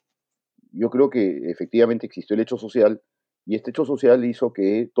sentido, yo creo que efectivamente existió el hecho social, y este hecho social hizo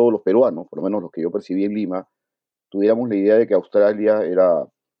que todos los peruanos, por lo menos los que yo percibí en Lima, tuviéramos la idea de que Australia era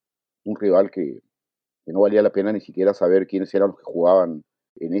un rival que no valía la pena ni siquiera saber quiénes eran los que jugaban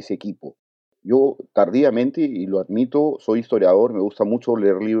en ese equipo. Yo tardíamente, y lo admito, soy historiador, me gusta mucho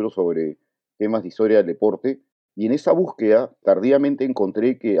leer libros sobre temas de historia del deporte, y en esa búsqueda tardíamente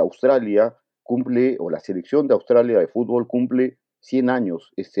encontré que Australia cumple, o la selección de Australia de fútbol cumple 100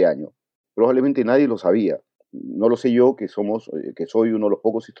 años este año. Probablemente nadie lo sabía. No lo sé yo, que soy uno de los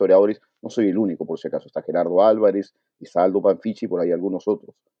pocos historiadores, no soy el único por si acaso, está Gerardo Álvarez, está Aldo Panfichi, por ahí algunos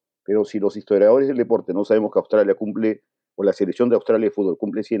otros. Pero si los historiadores del deporte no sabemos que Australia cumple, o la selección de Australia de fútbol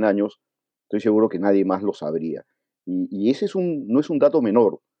cumple 100 años, estoy seguro que nadie más lo sabría. Y ese no es un dato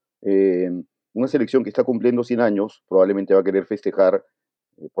menor. Eh, una selección que está cumpliendo 100 años probablemente va a querer festejar,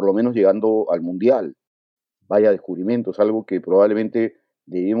 por lo menos llegando al Mundial. Vaya descubrimiento, es algo que probablemente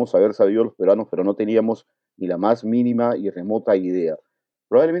debíamos haber sabido los peruanos, pero no teníamos ni la más mínima y remota idea.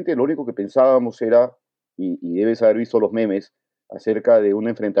 Probablemente lo único que pensábamos era, y debes haber visto los memes, acerca de un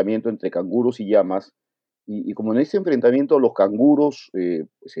enfrentamiento entre canguros y llamas, y como en ese enfrentamiento los canguros,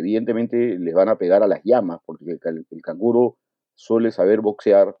 pues evidentemente les van a pegar a las llamas, porque el canguro suele saber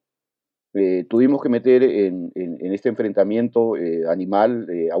boxear. Tuvimos que meter en este enfrentamiento animal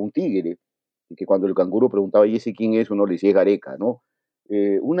a un tigre, y que cuando el canguro preguntaba, ¿y ese quién es? Uno le decía Gareca, ¿no?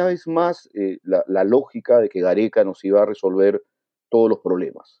 Una vez más, la lógica de que Gareca nos iba a resolver todos los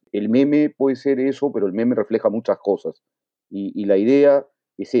problemas. El meme puede ser eso, pero el meme refleja muchas cosas. Y la idea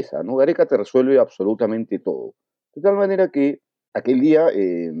es esa, ¿no? Gareca te resuelve absolutamente todo. De tal manera que aquel día,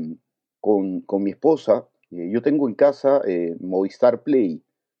 con mi esposa, yo tengo en casa Movistar Play.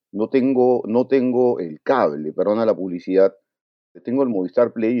 No tengo el cable, perdona la publicidad. Tengo el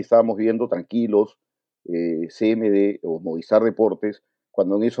Movistar Play y estábamos viendo tranquilos CMD o Movistar Deportes,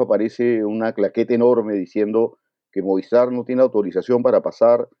 cuando en eso aparece una claqueta enorme diciendo que Movistar no tiene autorización para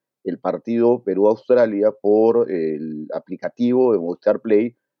pasar el partido Perú-Australia por el aplicativo de Movistar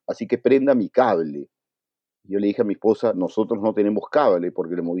Play, así que prenda mi cable. Yo le dije a mi esposa, nosotros no tenemos cable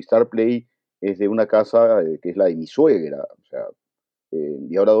porque el Movistar Play es de una casa que es la de mi suegra, o sea,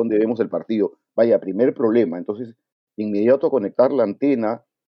 y ahora dónde vemos el partido. Vaya, primer problema. Entonces, de inmediato conectar la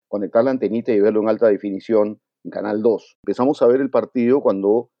antenita y verlo en alta definición en Canal 2. Empezamos a ver el partido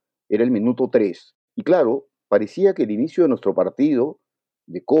cuando era el minuto 3. Y claro, parecía que el inicio de nuestro partido,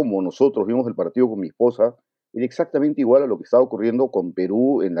 de cómo nosotros vimos el partido con mi esposa, era exactamente igual a lo que estaba ocurriendo con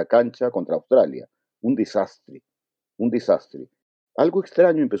Perú en la cancha contra Australia. Un desastre, un desastre. Algo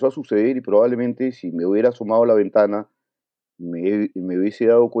extraño empezó a suceder y probablemente si me hubiera asomado a la ventana me hubiese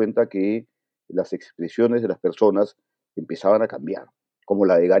dado cuenta que las expresiones de las personas empezaban a cambiar, como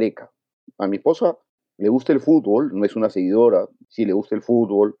la de Gareca. A mi esposa le gusta el fútbol, no es una seguidora, sí le gusta el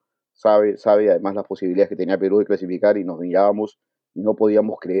fútbol, sabe además las posibilidades que tenía Perú de clasificar y nos mirábamos y no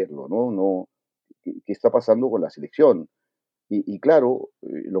podíamos creerlo, ¿no? qué está pasando con la selección. Y claro,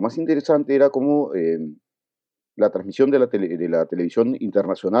 lo más interesante era cómo la transmisión de la televisión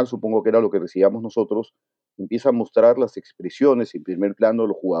internacional, supongo que era lo que recibíamos nosotros, empieza a mostrar las expresiones en primer plano de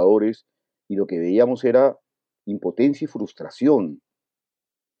los jugadores y lo que veíamos era impotencia y frustración.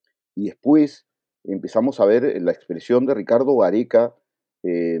 Y después empezamos a ver la expresión de Ricardo Gareca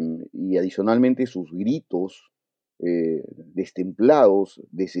y adicionalmente sus gritos destemplados,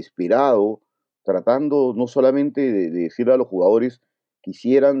 desesperado, tratando no solamente de decirle a los jugadores que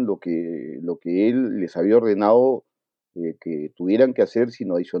hicieran lo que él les había ordenado que tuvieran que hacer,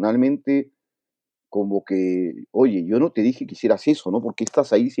 sino adicionalmente como que, oye, yo no te dije que hicieras eso, ¿no? ¿Por qué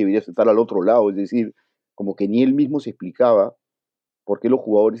estás ahí si deberías estar al otro lado? Es decir, como que ni él mismo se explicaba por qué los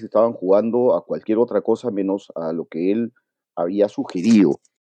jugadores estaban jugando a cualquier otra cosa menos a lo que él había sugerido.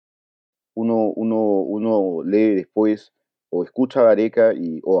 Uno lee después o escucha a Gareca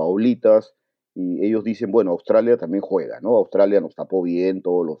o a Oblitas y ellos dicen, bueno, Australia también juega, ¿no? Australia nos tapó bien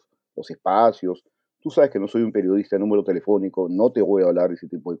todos los espacios. Tú sabes que no soy un periodista de número telefónico, no te voy a hablar de ese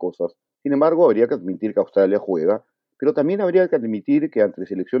tipo de cosas. Sin embargo, habría que admitir que Australia juega, pero también habría que admitir que entre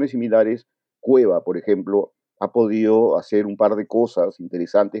selecciones similares, Cueva, por ejemplo, ha podido hacer un par de cosas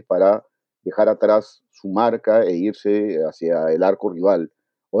interesantes para dejar atrás su marca e irse hacia el arco rival.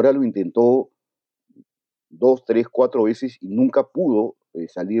 Ahora lo intentó 2, 3, 4 veces y nunca pudo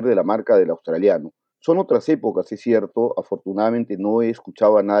salir de la marca del australiano. Son otras épocas, es cierto. Afortunadamente no he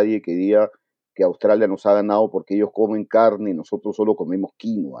escuchado a nadie que diga que Australia nos ha ganado porque ellos comen carne y nosotros solo comemos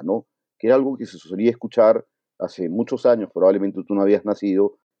quinoa, ¿no? Que era algo que se solía escuchar hace muchos años, probablemente tú no habías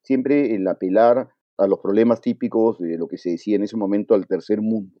nacido, siempre el apelar a los problemas típicos de lo que se decía en ese momento al tercer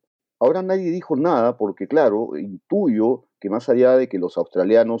mundo. Ahora nadie dijo nada porque, claro, intuyo que más allá de que los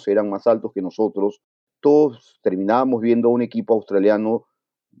australianos eran más altos que nosotros, todos terminábamos viendo a un equipo australiano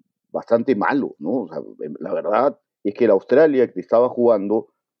bastante malo, ¿no? O sea, la verdad es que el Australia que estaba jugando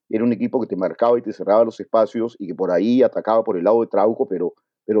era un equipo que te marcaba y te cerraba los espacios y que por ahí atacaba por el lado de Trauco, pero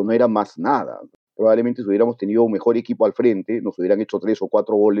no era más nada. Probablemente si hubiéramos tenido un mejor equipo al frente, nos hubieran hecho 3 o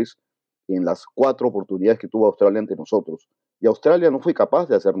 4 goles en las 4 oportunidades que tuvo Australia ante nosotros. Y Australia no fue capaz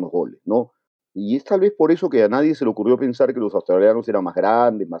de hacernos goles, ¿no? Y es tal vez por eso que a nadie se le ocurrió pensar que los australianos eran más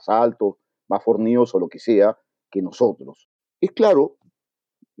grandes, más altos, más fornidos o lo que sea que nosotros. Es claro,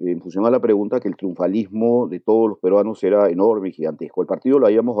 en función a la pregunta, que el triunfalismo de todos los peruanos era enorme y gigantesco. El partido lo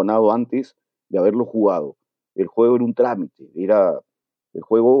habíamos ganado antes de haberlo jugado. El juego era un trámite, el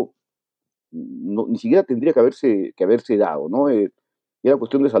juego ni siquiera tendría que haberse dado, ¿no? Era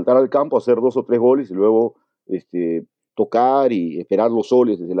cuestión de saltar al campo, hacer 2 o 3 goles y luego tocar y esperar los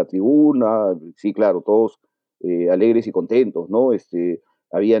soles desde la tribuna. Sí, claro, todos alegres y contentos, ¿no?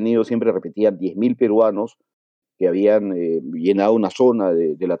 Habían ido, siempre repetían, 10.000 peruanos que habían llenado una zona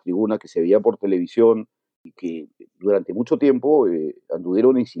de la tribuna que se veía por televisión y que durante mucho tiempo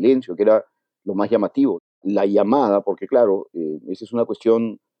anduvieron en silencio, que era lo más llamativo. La llamada, porque claro, esa es una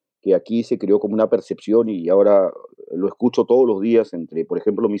cuestión que aquí se creó como una percepción y ahora lo escucho todos los días entre, por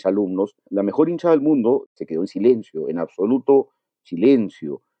ejemplo, mis alumnos. La mejor hincha del mundo se quedó en silencio, en absoluto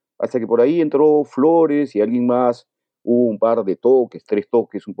silencio, hasta que por ahí entró Flores y alguien más, hubo un par de toques, 3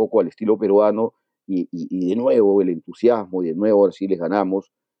 toques, un poco al estilo peruano, y de nuevo el entusiasmo, y de nuevo ahora sí les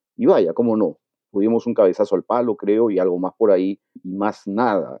ganamos. Y vaya, cómo no, tuvimos un cabezazo al palo, creo, y algo más por ahí, y más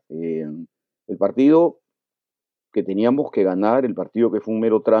nada. El partido que teníamos que ganar, el partido que fue un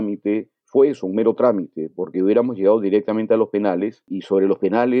mero trámite, fue eso, un mero trámite, porque hubiéramos llegado directamente a los penales, y sobre los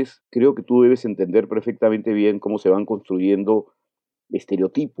penales creo que tú debes entender perfectamente bien cómo se van construyendo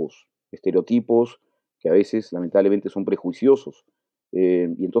estereotipos que a veces lamentablemente son prejuiciosos.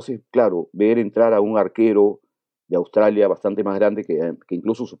 Y entonces, claro, ver entrar a un arquero de Australia bastante más grande que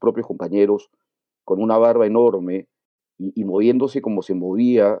incluso sus propios compañeros, con una barba enorme y moviéndose como se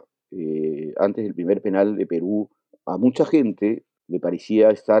movía antes del primer penal de Perú, a mucha gente le parecía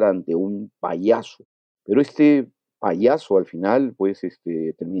estar ante un payaso. Pero este payaso al final, pues,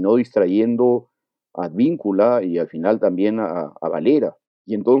 terminó distrayendo a Advíncula y al final también a Valera.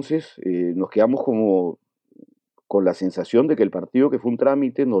 Y entonces nos quedamos como con la sensación de que el partido que fue un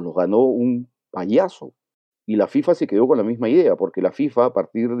trámite nos lo ganó un payaso. Y la FIFA se quedó con la misma idea, porque la FIFA a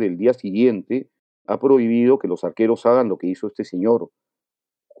partir del día siguiente ha prohibido que los arqueros hagan lo que hizo este señor,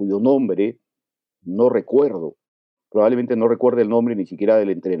 cuyo nombre no recuerdo. Probablemente no recuerde el nombre ni siquiera del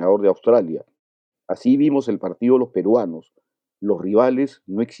entrenador de Australia. Así vimos el partido los peruanos. Los rivales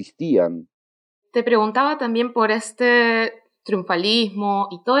no existían. Te preguntaba también por este triunfalismo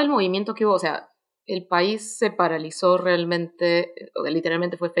y todo el movimiento que hubo, o sea, el país se paralizó realmente,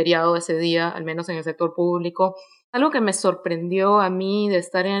 literalmente fue feriado ese día, al menos en el sector público. Algo que me sorprendió a mí de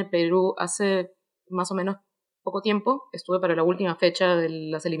estar en el Perú hace más o menos poco tiempo, estuve para la última fecha de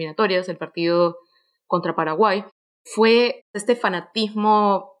las eliminatorias, el partido contra Paraguay, fue este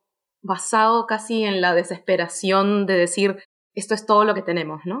fanatismo basado casi en la desesperación de decir, esto es todo lo que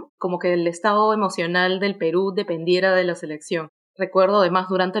tenemos, ¿no? Como que el estado emocional del Perú dependiera de la selección. Recuerdo además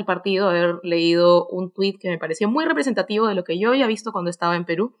durante el partido haber leído un tuit que me pareció muy representativo de lo que yo había visto cuando estaba en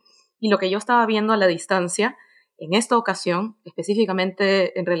Perú y lo que yo estaba viendo a la distancia en esta ocasión,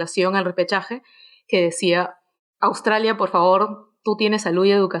 específicamente en relación al repechaje, que decía, Australia, por favor, tú tienes salud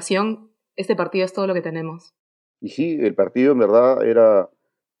y educación, este partido es todo lo que tenemos. Y sí, el partido en verdad era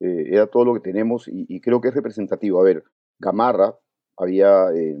todo lo que tenemos y creo que es representativo. A ver, Gamarra había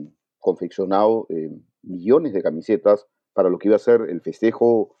confeccionado millones de camisetas para lo que iba a ser el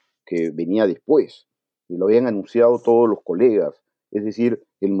festejo que venía después. Y lo habían anunciado todos los colegas. Es decir,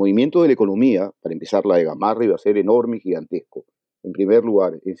 el movimiento de la economía, para empezar, la de Gamarra iba a ser enorme y gigantesco, en primer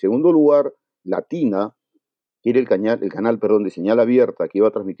lugar. En segundo lugar, Latina, que era el canal, perdón, de señal abierta que iba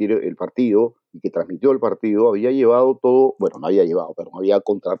a transmitir el partido y que transmitió el partido, había llevado todo, bueno, no había llevado, pero había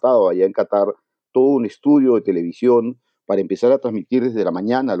contratado allá en Qatar todo un estudio de televisión para empezar a transmitir desde la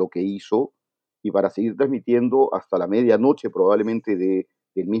mañana lo que hizo y para seguir transmitiendo hasta la medianoche probablemente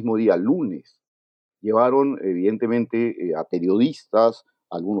del mismo día, lunes. Llevaron evidentemente a periodistas,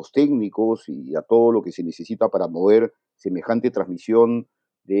 a algunos técnicos y a todo lo que se necesita para mover semejante transmisión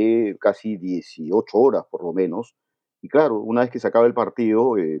de casi 18 horas por lo menos. Y claro, una vez que se acaba el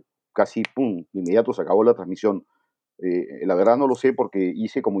partido, casi pum, de inmediato se acabó la transmisión. La verdad no lo sé porque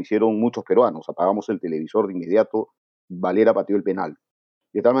hice como hicieron muchos peruanos, apagamos el televisor de inmediato, Valera pateó el penal.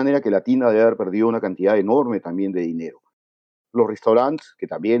 De tal manera que Latina debe haber perdido una cantidad enorme también de dinero. Los restaurantes, que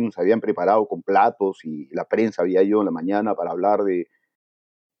también se habían preparado con platos y la prensa había ido en la mañana para hablar de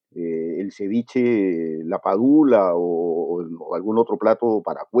el ceviche, la padula o algún otro plato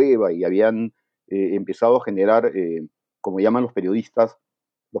para Cueva y habían empezado a generar, como llaman los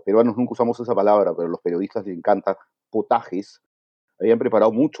peruanos nunca usamos esa palabra, pero a los periodistas les encanta, potajes. Habían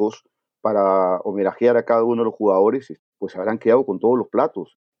preparado muchos para homenajear a cada uno de los jugadores, pues se habrán quedado con todos los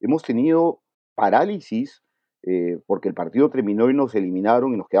platos. Hemos tenido parálisis porque el partido terminó y nos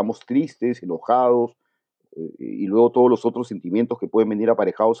eliminaron y nos quedamos tristes, enojados, y luego todos los otros sentimientos que pueden venir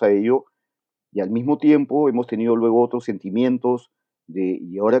aparejados a ello, y al mismo tiempo hemos tenido luego otros sentimientos de,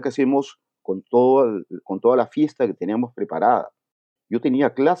 ¿y ahora qué hacemos con toda la fiesta que teníamos preparada? Yo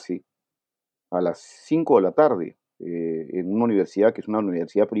tenía clase a las 5 de la tarde en una universidad que es una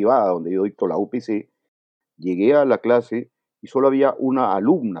universidad privada donde yo dicto la UPC. Llegué a la clase y solo había una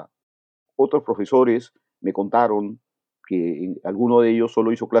alumna. Otros profesores me contaron que alguno de ellos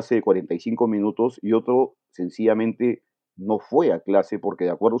solo hizo clase de 45 minutos y otro sencillamente no fue a clase porque,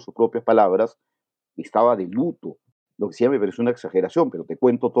 de acuerdo a sus propias palabras, estaba de luto. Lo que sí me pareció una exageración, pero te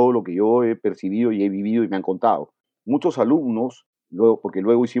cuento todo lo que yo he percibido y he vivido y me han contado. Muchos alumnos, porque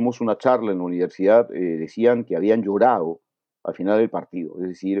luego hicimos una charla en la universidad, decían que habían llorado al final del partido. Es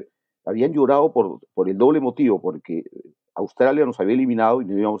decir, habían llorado por el doble motivo, porque Australia nos había eliminado y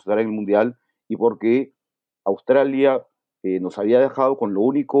no íbamos a estar en el Mundial, y porque Australia nos había dejado con lo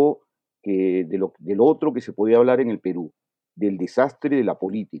único de lo otro que se podía hablar en el Perú, del desastre de la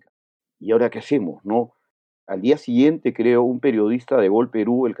política. ¿Y ahora qué hacemos, no? Al día siguiente, creo, un periodista de Gol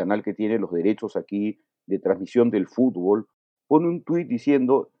Perú, el canal que tiene los derechos aquí de transmisión del fútbol, pone un tuit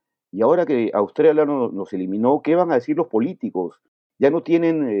diciendo, y ahora que Australia nos eliminó, ¿qué van a decir los políticos? Ya no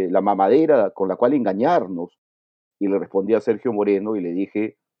tienen la mamadera con la cual engañarnos. Y le respondí a Sergio Moreno y le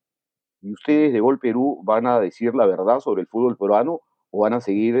dije, ¿y ustedes de Gol Perú van a decir la verdad sobre el fútbol peruano o van a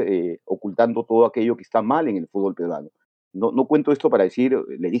seguir ocultando todo aquello que está mal en el fútbol peruano? No, no cuento esto para decir,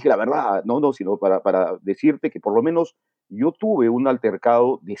 le dije la verdad, no, sino para decirte que por lo menos yo tuve un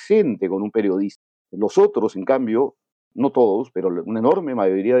altercado decente con un periodista. Los otros, en cambio, no todos, pero una enorme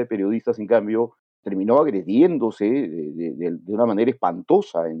mayoría de periodistas, en cambio, terminó agrediéndose de una manera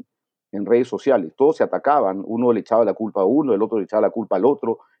espantosa en redes sociales. Todos se atacaban, uno le echaba la culpa a uno, el otro le echaba la culpa al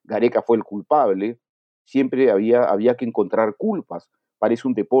otro, Gareca fue el culpable, siempre había que encontrar culpas, parece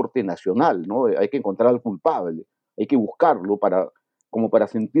un deporte nacional, ¿no? Hay que encontrar al culpable, hay que buscarlo como para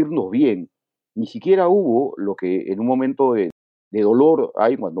sentirnos bien. Ni siquiera hubo lo que en un momento de dolor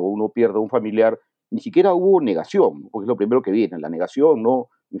hay cuando uno pierde a un familiar, ni siquiera hubo negación, porque es lo primero que viene, la negación, no,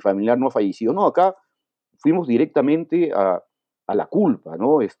 mi familiar no ha fallecido, no, acá fuimos directamente a la culpa,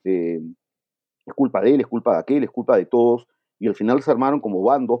 ¿no? Es culpa de él, es culpa de aquel, es culpa de todos, y al final se armaron como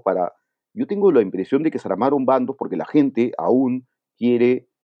bandos para... Yo tengo la impresión de que se armaron bandos porque la gente aún quiere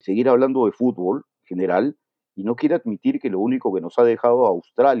seguir hablando de fútbol en general y no quiere admitir que lo único que nos ha dejado a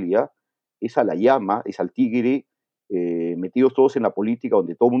Australia es a la llama, es al tigre, metidos todos en la política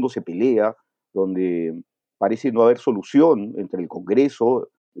donde todo el mundo se pelea, donde parece no haber solución entre el Congreso,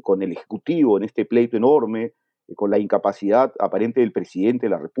 con el Ejecutivo en este pleito enorme, con la incapacidad aparente del presidente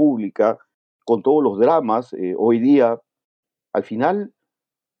de la República, con todos los dramas hoy día. Al final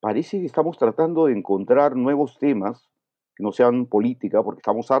parece que estamos tratando de encontrar nuevos temas que no sean política, porque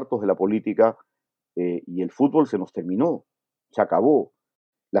estamos hartos de la política y el fútbol se nos terminó, se acabó.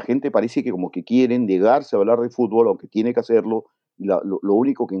 La gente parece que como que quieren negarse a hablar de fútbol, aunque tiene que hacerlo, y lo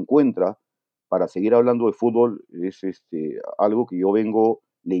único que encuentra para seguir hablando de fútbol es algo que yo vengo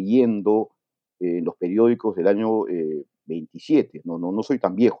leyendo en los periódicos del año 27. No soy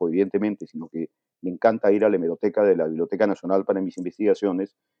tan viejo, evidentemente, sino que me encanta ir a la hemeroteca de la Biblioteca Nacional para mis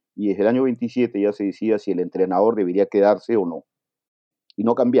investigaciones, y desde el año 27 ya se decía si el entrenador debería quedarse o no. Y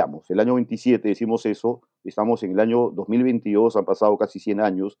no cambiamos. El año 27 decimos eso, estamos en el año 2022, han pasado casi 100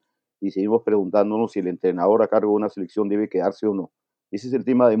 años, y seguimos preguntándonos si el entrenador a cargo de una selección debe quedarse o no. Ese es el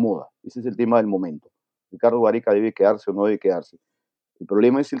tema de moda, ese es el tema del momento. Ricardo Gareca debe quedarse o no debe quedarse. El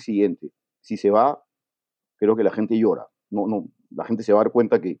problema es el siguiente: si se va, creo que la gente llora. La gente se va a dar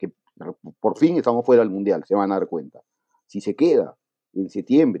cuenta que por fin estamos fuera del Mundial, se van a dar cuenta. Si se queda en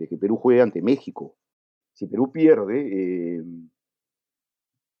septiembre, que Perú juegue ante México, si Perú pierde,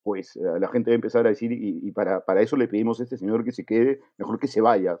 pues la gente va a empezar a decir, y para eso le pedimos a este señor que se quede, mejor que se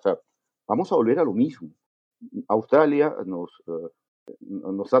vaya. O sea, vamos a volver a lo mismo. Australia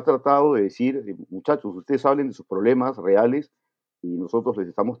nos ha tratado de decir, muchachos, ustedes hablen de sus problemas reales, y nosotros les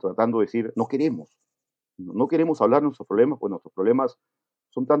estamos tratando de decir, no queremos hablar de nuestros problemas, pues nuestros problemas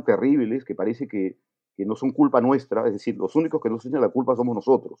son tan terribles que parece que no son culpa nuestra. Es decir, los únicos que nos echan la culpa somos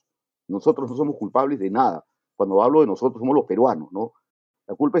nosotros. Nosotros no somos culpables de nada. Cuando hablo de nosotros, somos los peruanos, ¿no?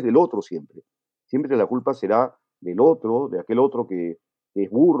 La culpa es del otro siempre. Siempre la culpa será del otro, de aquel otro que es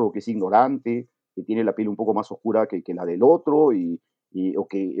burro, que es ignorante, que tiene la piel un poco más oscura que la del otro, o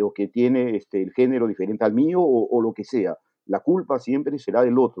que tiene el género diferente al mío, o lo que sea. La culpa siempre será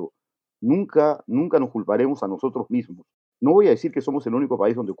del otro. Nunca nos culparemos a nosotros mismos. No voy a decir que somos el único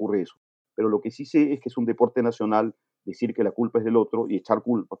país donde ocurre eso, pero lo que sí sé es que es un deporte nacional decir que la culpa es del otro y echar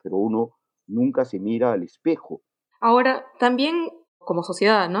culpa, pero uno nunca se mira al espejo. Ahora, también como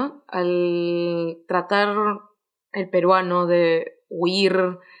sociedad, ¿no? Al tratar el peruano de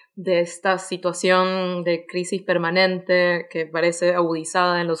huir de esta situación de crisis permanente que parece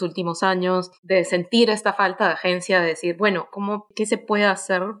agudizada en los últimos años, de sentir esta falta de agencia, de decir, bueno, ¿qué se puede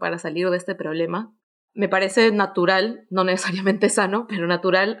hacer para salir de este problema? Me parece natural, no necesariamente sano, pero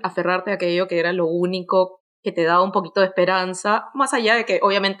natural aferrarte a aquello que era lo único que te daba un poquito de esperanza, más allá de que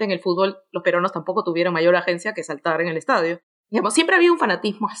obviamente en el fútbol los peruanos tampoco tuvieron mayor agencia que saltar en el estadio. Digamos, siempre había un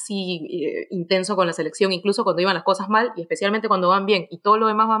fanatismo así intenso con la selección, incluso cuando iban las cosas mal, y especialmente cuando van bien y todo lo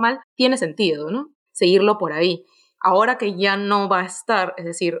demás va mal, tiene sentido, ¿no? Seguirlo por ahí. Ahora que ya no va a estar, es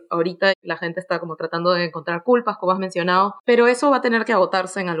decir, ahorita la gente está como tratando de encontrar culpas, como has mencionado, pero eso va a tener que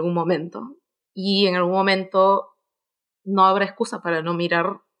agotarse en algún momento. Y en algún momento no habrá excusa para no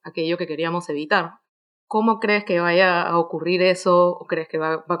mirar aquello que queríamos evitar. ¿Cómo crees que vaya a ocurrir eso o crees que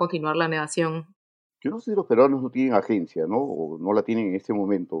va a continuar la negación? Yo no sé si los peruanos no tienen agencia, ¿no? O no la tienen en este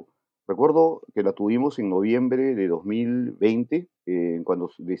momento. Recuerdo que la tuvimos en noviembre de 2020, cuando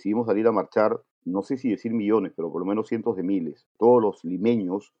decidimos salir a marchar, no sé si decir millones, pero por lo menos cientos de miles. Todos los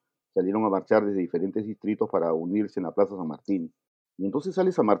limeños salieron a marchar desde diferentes distritos para unirse en la Plaza San Martín. Y entonces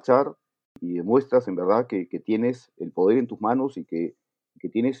sales a marchar y demuestras en verdad que tienes el poder en tus manos, y que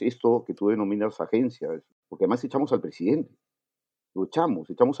tienes esto que tú denominas agencia, porque además echamos al presidente,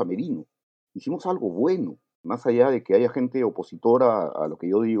 echamos a Merino. Hicimos algo bueno, más allá de que haya gente opositora a lo que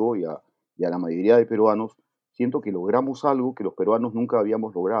yo digo y a la mayoría de peruanos. Siento que logramos algo que los peruanos nunca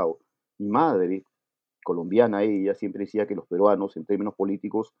habíamos logrado. Mi madre, colombiana ella, siempre decía que los peruanos, en términos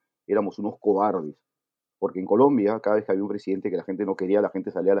políticos, éramos unos cobardes, porque en Colombia, cada vez que había un presidente que la gente no quería, la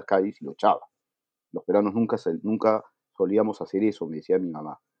gente salía a las calles y lo echaba. Los peruanos nunca solíamos hacer eso, me decía mi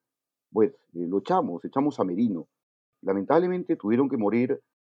mamá. Pues lo echamos a Merino. Lamentablemente tuvieron que morir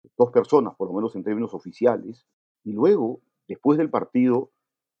 2 personas, por lo menos en términos oficiales, y luego, después del partido,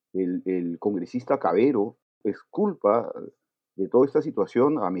 el congresista Cabero culpa de toda esta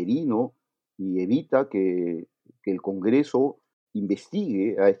situación a Merino y evita que el Congreso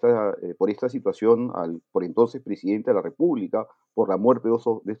investigue por esta situación al por entonces presidente de la República, por la muerte de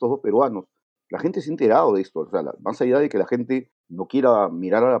estos 2 peruanos. La gente se ha enterado de esto, o sea, más allá de que la gente no quiera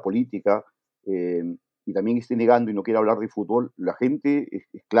mirar a la política, y también esté negando y no quiera hablar de fútbol, la gente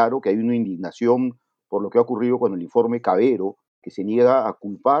es claro que hay una indignación por lo que ha ocurrido con el informe Cabero, que se niega a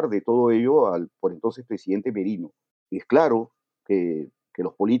culpar de todo ello al por entonces presidente Merino. Y es claro que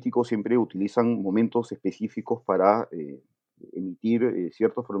los políticos siempre utilizan momentos específicos para emitir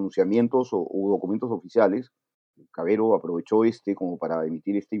ciertos pronunciamientos o documentos oficiales. Cavero aprovechó como para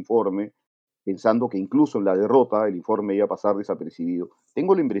emitir este informe, pensando que incluso en la derrota el informe iba a pasar desapercibido.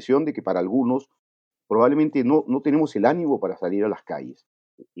 Tengo la impresión de que para algunos probablemente no tenemos el ánimo para salir a las calles.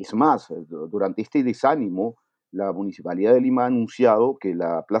 Es más, durante este desánimo, la Municipalidad de Lima ha anunciado que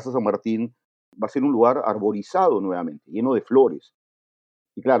la Plaza San Martín va a ser un lugar arborizado nuevamente, lleno de flores.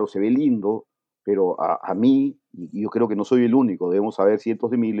 Y claro, se ve lindo, pero a mí, y yo creo que no soy el único, debemos saber cientos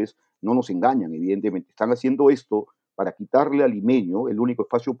de miles, no nos engañan, evidentemente. Están haciendo esto para quitarle al limeño el único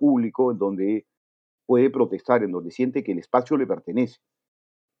espacio público en donde puede protestar, en donde siente que el espacio le pertenece.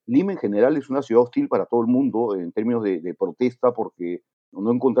 Lima en general es una ciudad hostil para todo el mundo en términos de protesta, porque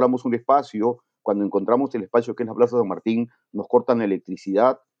no encontramos un espacio. Cuando encontramos el espacio que es la Plaza San Martín, nos cortan la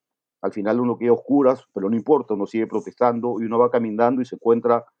electricidad. Al final uno queda a oscuras, pero no importa, uno sigue protestando y uno va caminando y se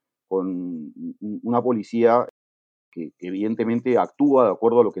encuentra con una policía que evidentemente actúa de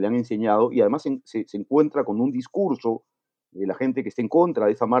acuerdo a lo que le han enseñado, y además se encuentra con un discurso de la gente que está en contra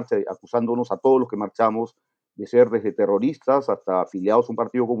de esa marcha, acusándonos a todos los que marchamos de ser desde terroristas hasta afiliados a un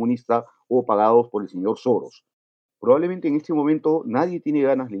partido comunista o pagados por el señor Soros. Probablemente en este momento nadie tiene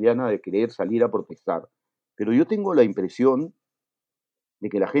ganas, Liliana, de querer salir a protestar, pero yo tengo la impresión de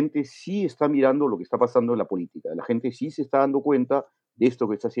que la gente sí está mirando lo que está pasando en la política, la gente sí se está dando cuenta de esto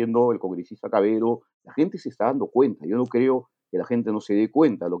que está haciendo el congresista Cavero, la gente se está dando cuenta. Yo no creo que la gente no se dé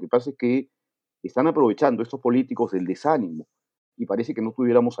cuenta, lo que pasa es que están aprovechando estos políticos del desánimo y parece que no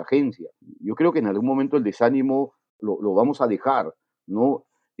tuviéramos agencia. Yo creo que en algún momento el desánimo lo vamos a dejar, ¿no?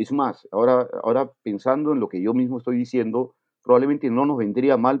 Es más, ahora pensando en lo que yo mismo estoy diciendo, probablemente no nos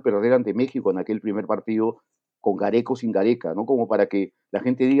vendría mal perder ante México en aquel primer partido con Gareca o sin Gareca, ¿no? Como para que la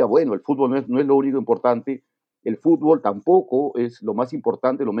gente diga, bueno, el fútbol no es lo único importante, el fútbol tampoco es lo más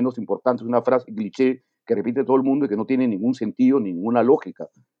importante, lo menos importante, es una frase cliché que repite todo el mundo y que no tiene ningún sentido ni ninguna lógica.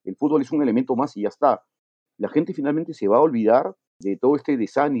 El fútbol es un elemento más y ya está. La gente finalmente se va a olvidar de todo este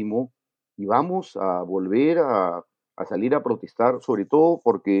desánimo y vamos a volver a salir a protestar, sobre todo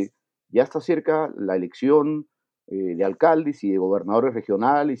porque ya está cerca la elección de alcaldes y de gobernadores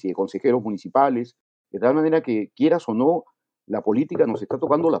regionales y de consejeros municipales, de tal manera que, quieras o no, la política nos está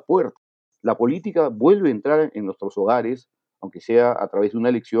tocando la puerta. La política vuelve a entrar en nuestros hogares, aunque sea a través de una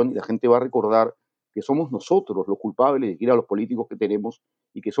elección, y la gente va a recordar que somos nosotros los culpables de ir a los políticos que tenemos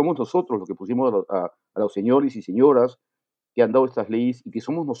y que somos nosotros los que pusimos a los señores y señoras que han dado estas leyes y que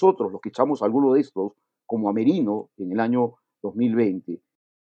somos nosotros los que echamos a alguno de estos, como a Merino en el año 2020.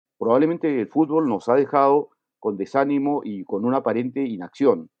 Probablemente el fútbol nos ha dejado con desánimo y con una aparente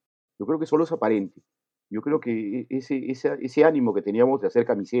inacción. Yo creo que solo es aparente. Yo creo que ese ánimo que teníamos de hacer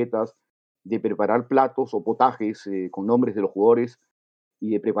camisetas, de preparar platos o potajes con nombres de los jugadores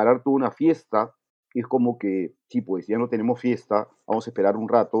y de preparar toda una fiesta, es como que, sí, pues ya no tenemos fiesta, vamos a esperar un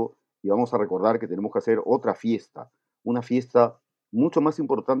rato y vamos a recordar que tenemos que hacer otra fiesta, una fiesta mucho más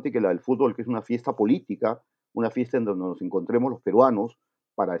importante que la del fútbol, que es una fiesta política, una fiesta en donde nos encontremos los peruanos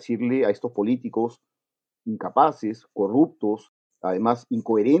para decirle a estos políticos incapaces, corruptos, además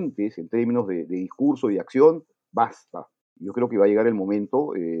incoherentes en términos de discurso y acción, basta. Yo creo que va a llegar el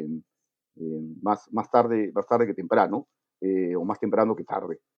momento, más tarde que temprano, o más temprano que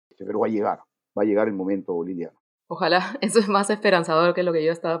tarde, pero va a llegar el momento, Liliana. Ojalá, eso es más esperanzador que lo que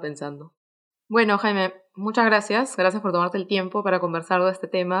yo estaba pensando. Bueno, Jaime, muchas gracias por tomarte el tiempo para conversar de este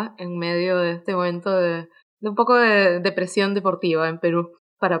tema en medio de este momento de un poco de depresión deportiva en Perú,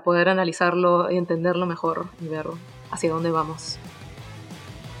 para poder analizarlo y entenderlo mejor y ver hacia dónde vamos.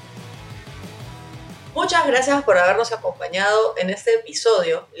 Muchas gracias por habernos acompañado en este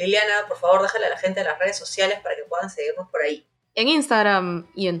episodio. Liliana, por favor, déjale a la gente en las redes sociales para que puedan seguirnos por ahí. En Instagram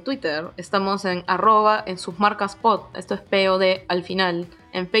y en Twitter estamos en @ensubmarcaspod, esto es POD al final.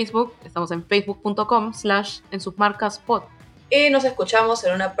 En Facebook estamos en facebook.com/ensubmarcaspod. Y nos escuchamos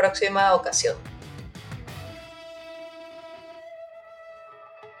en una próxima ocasión.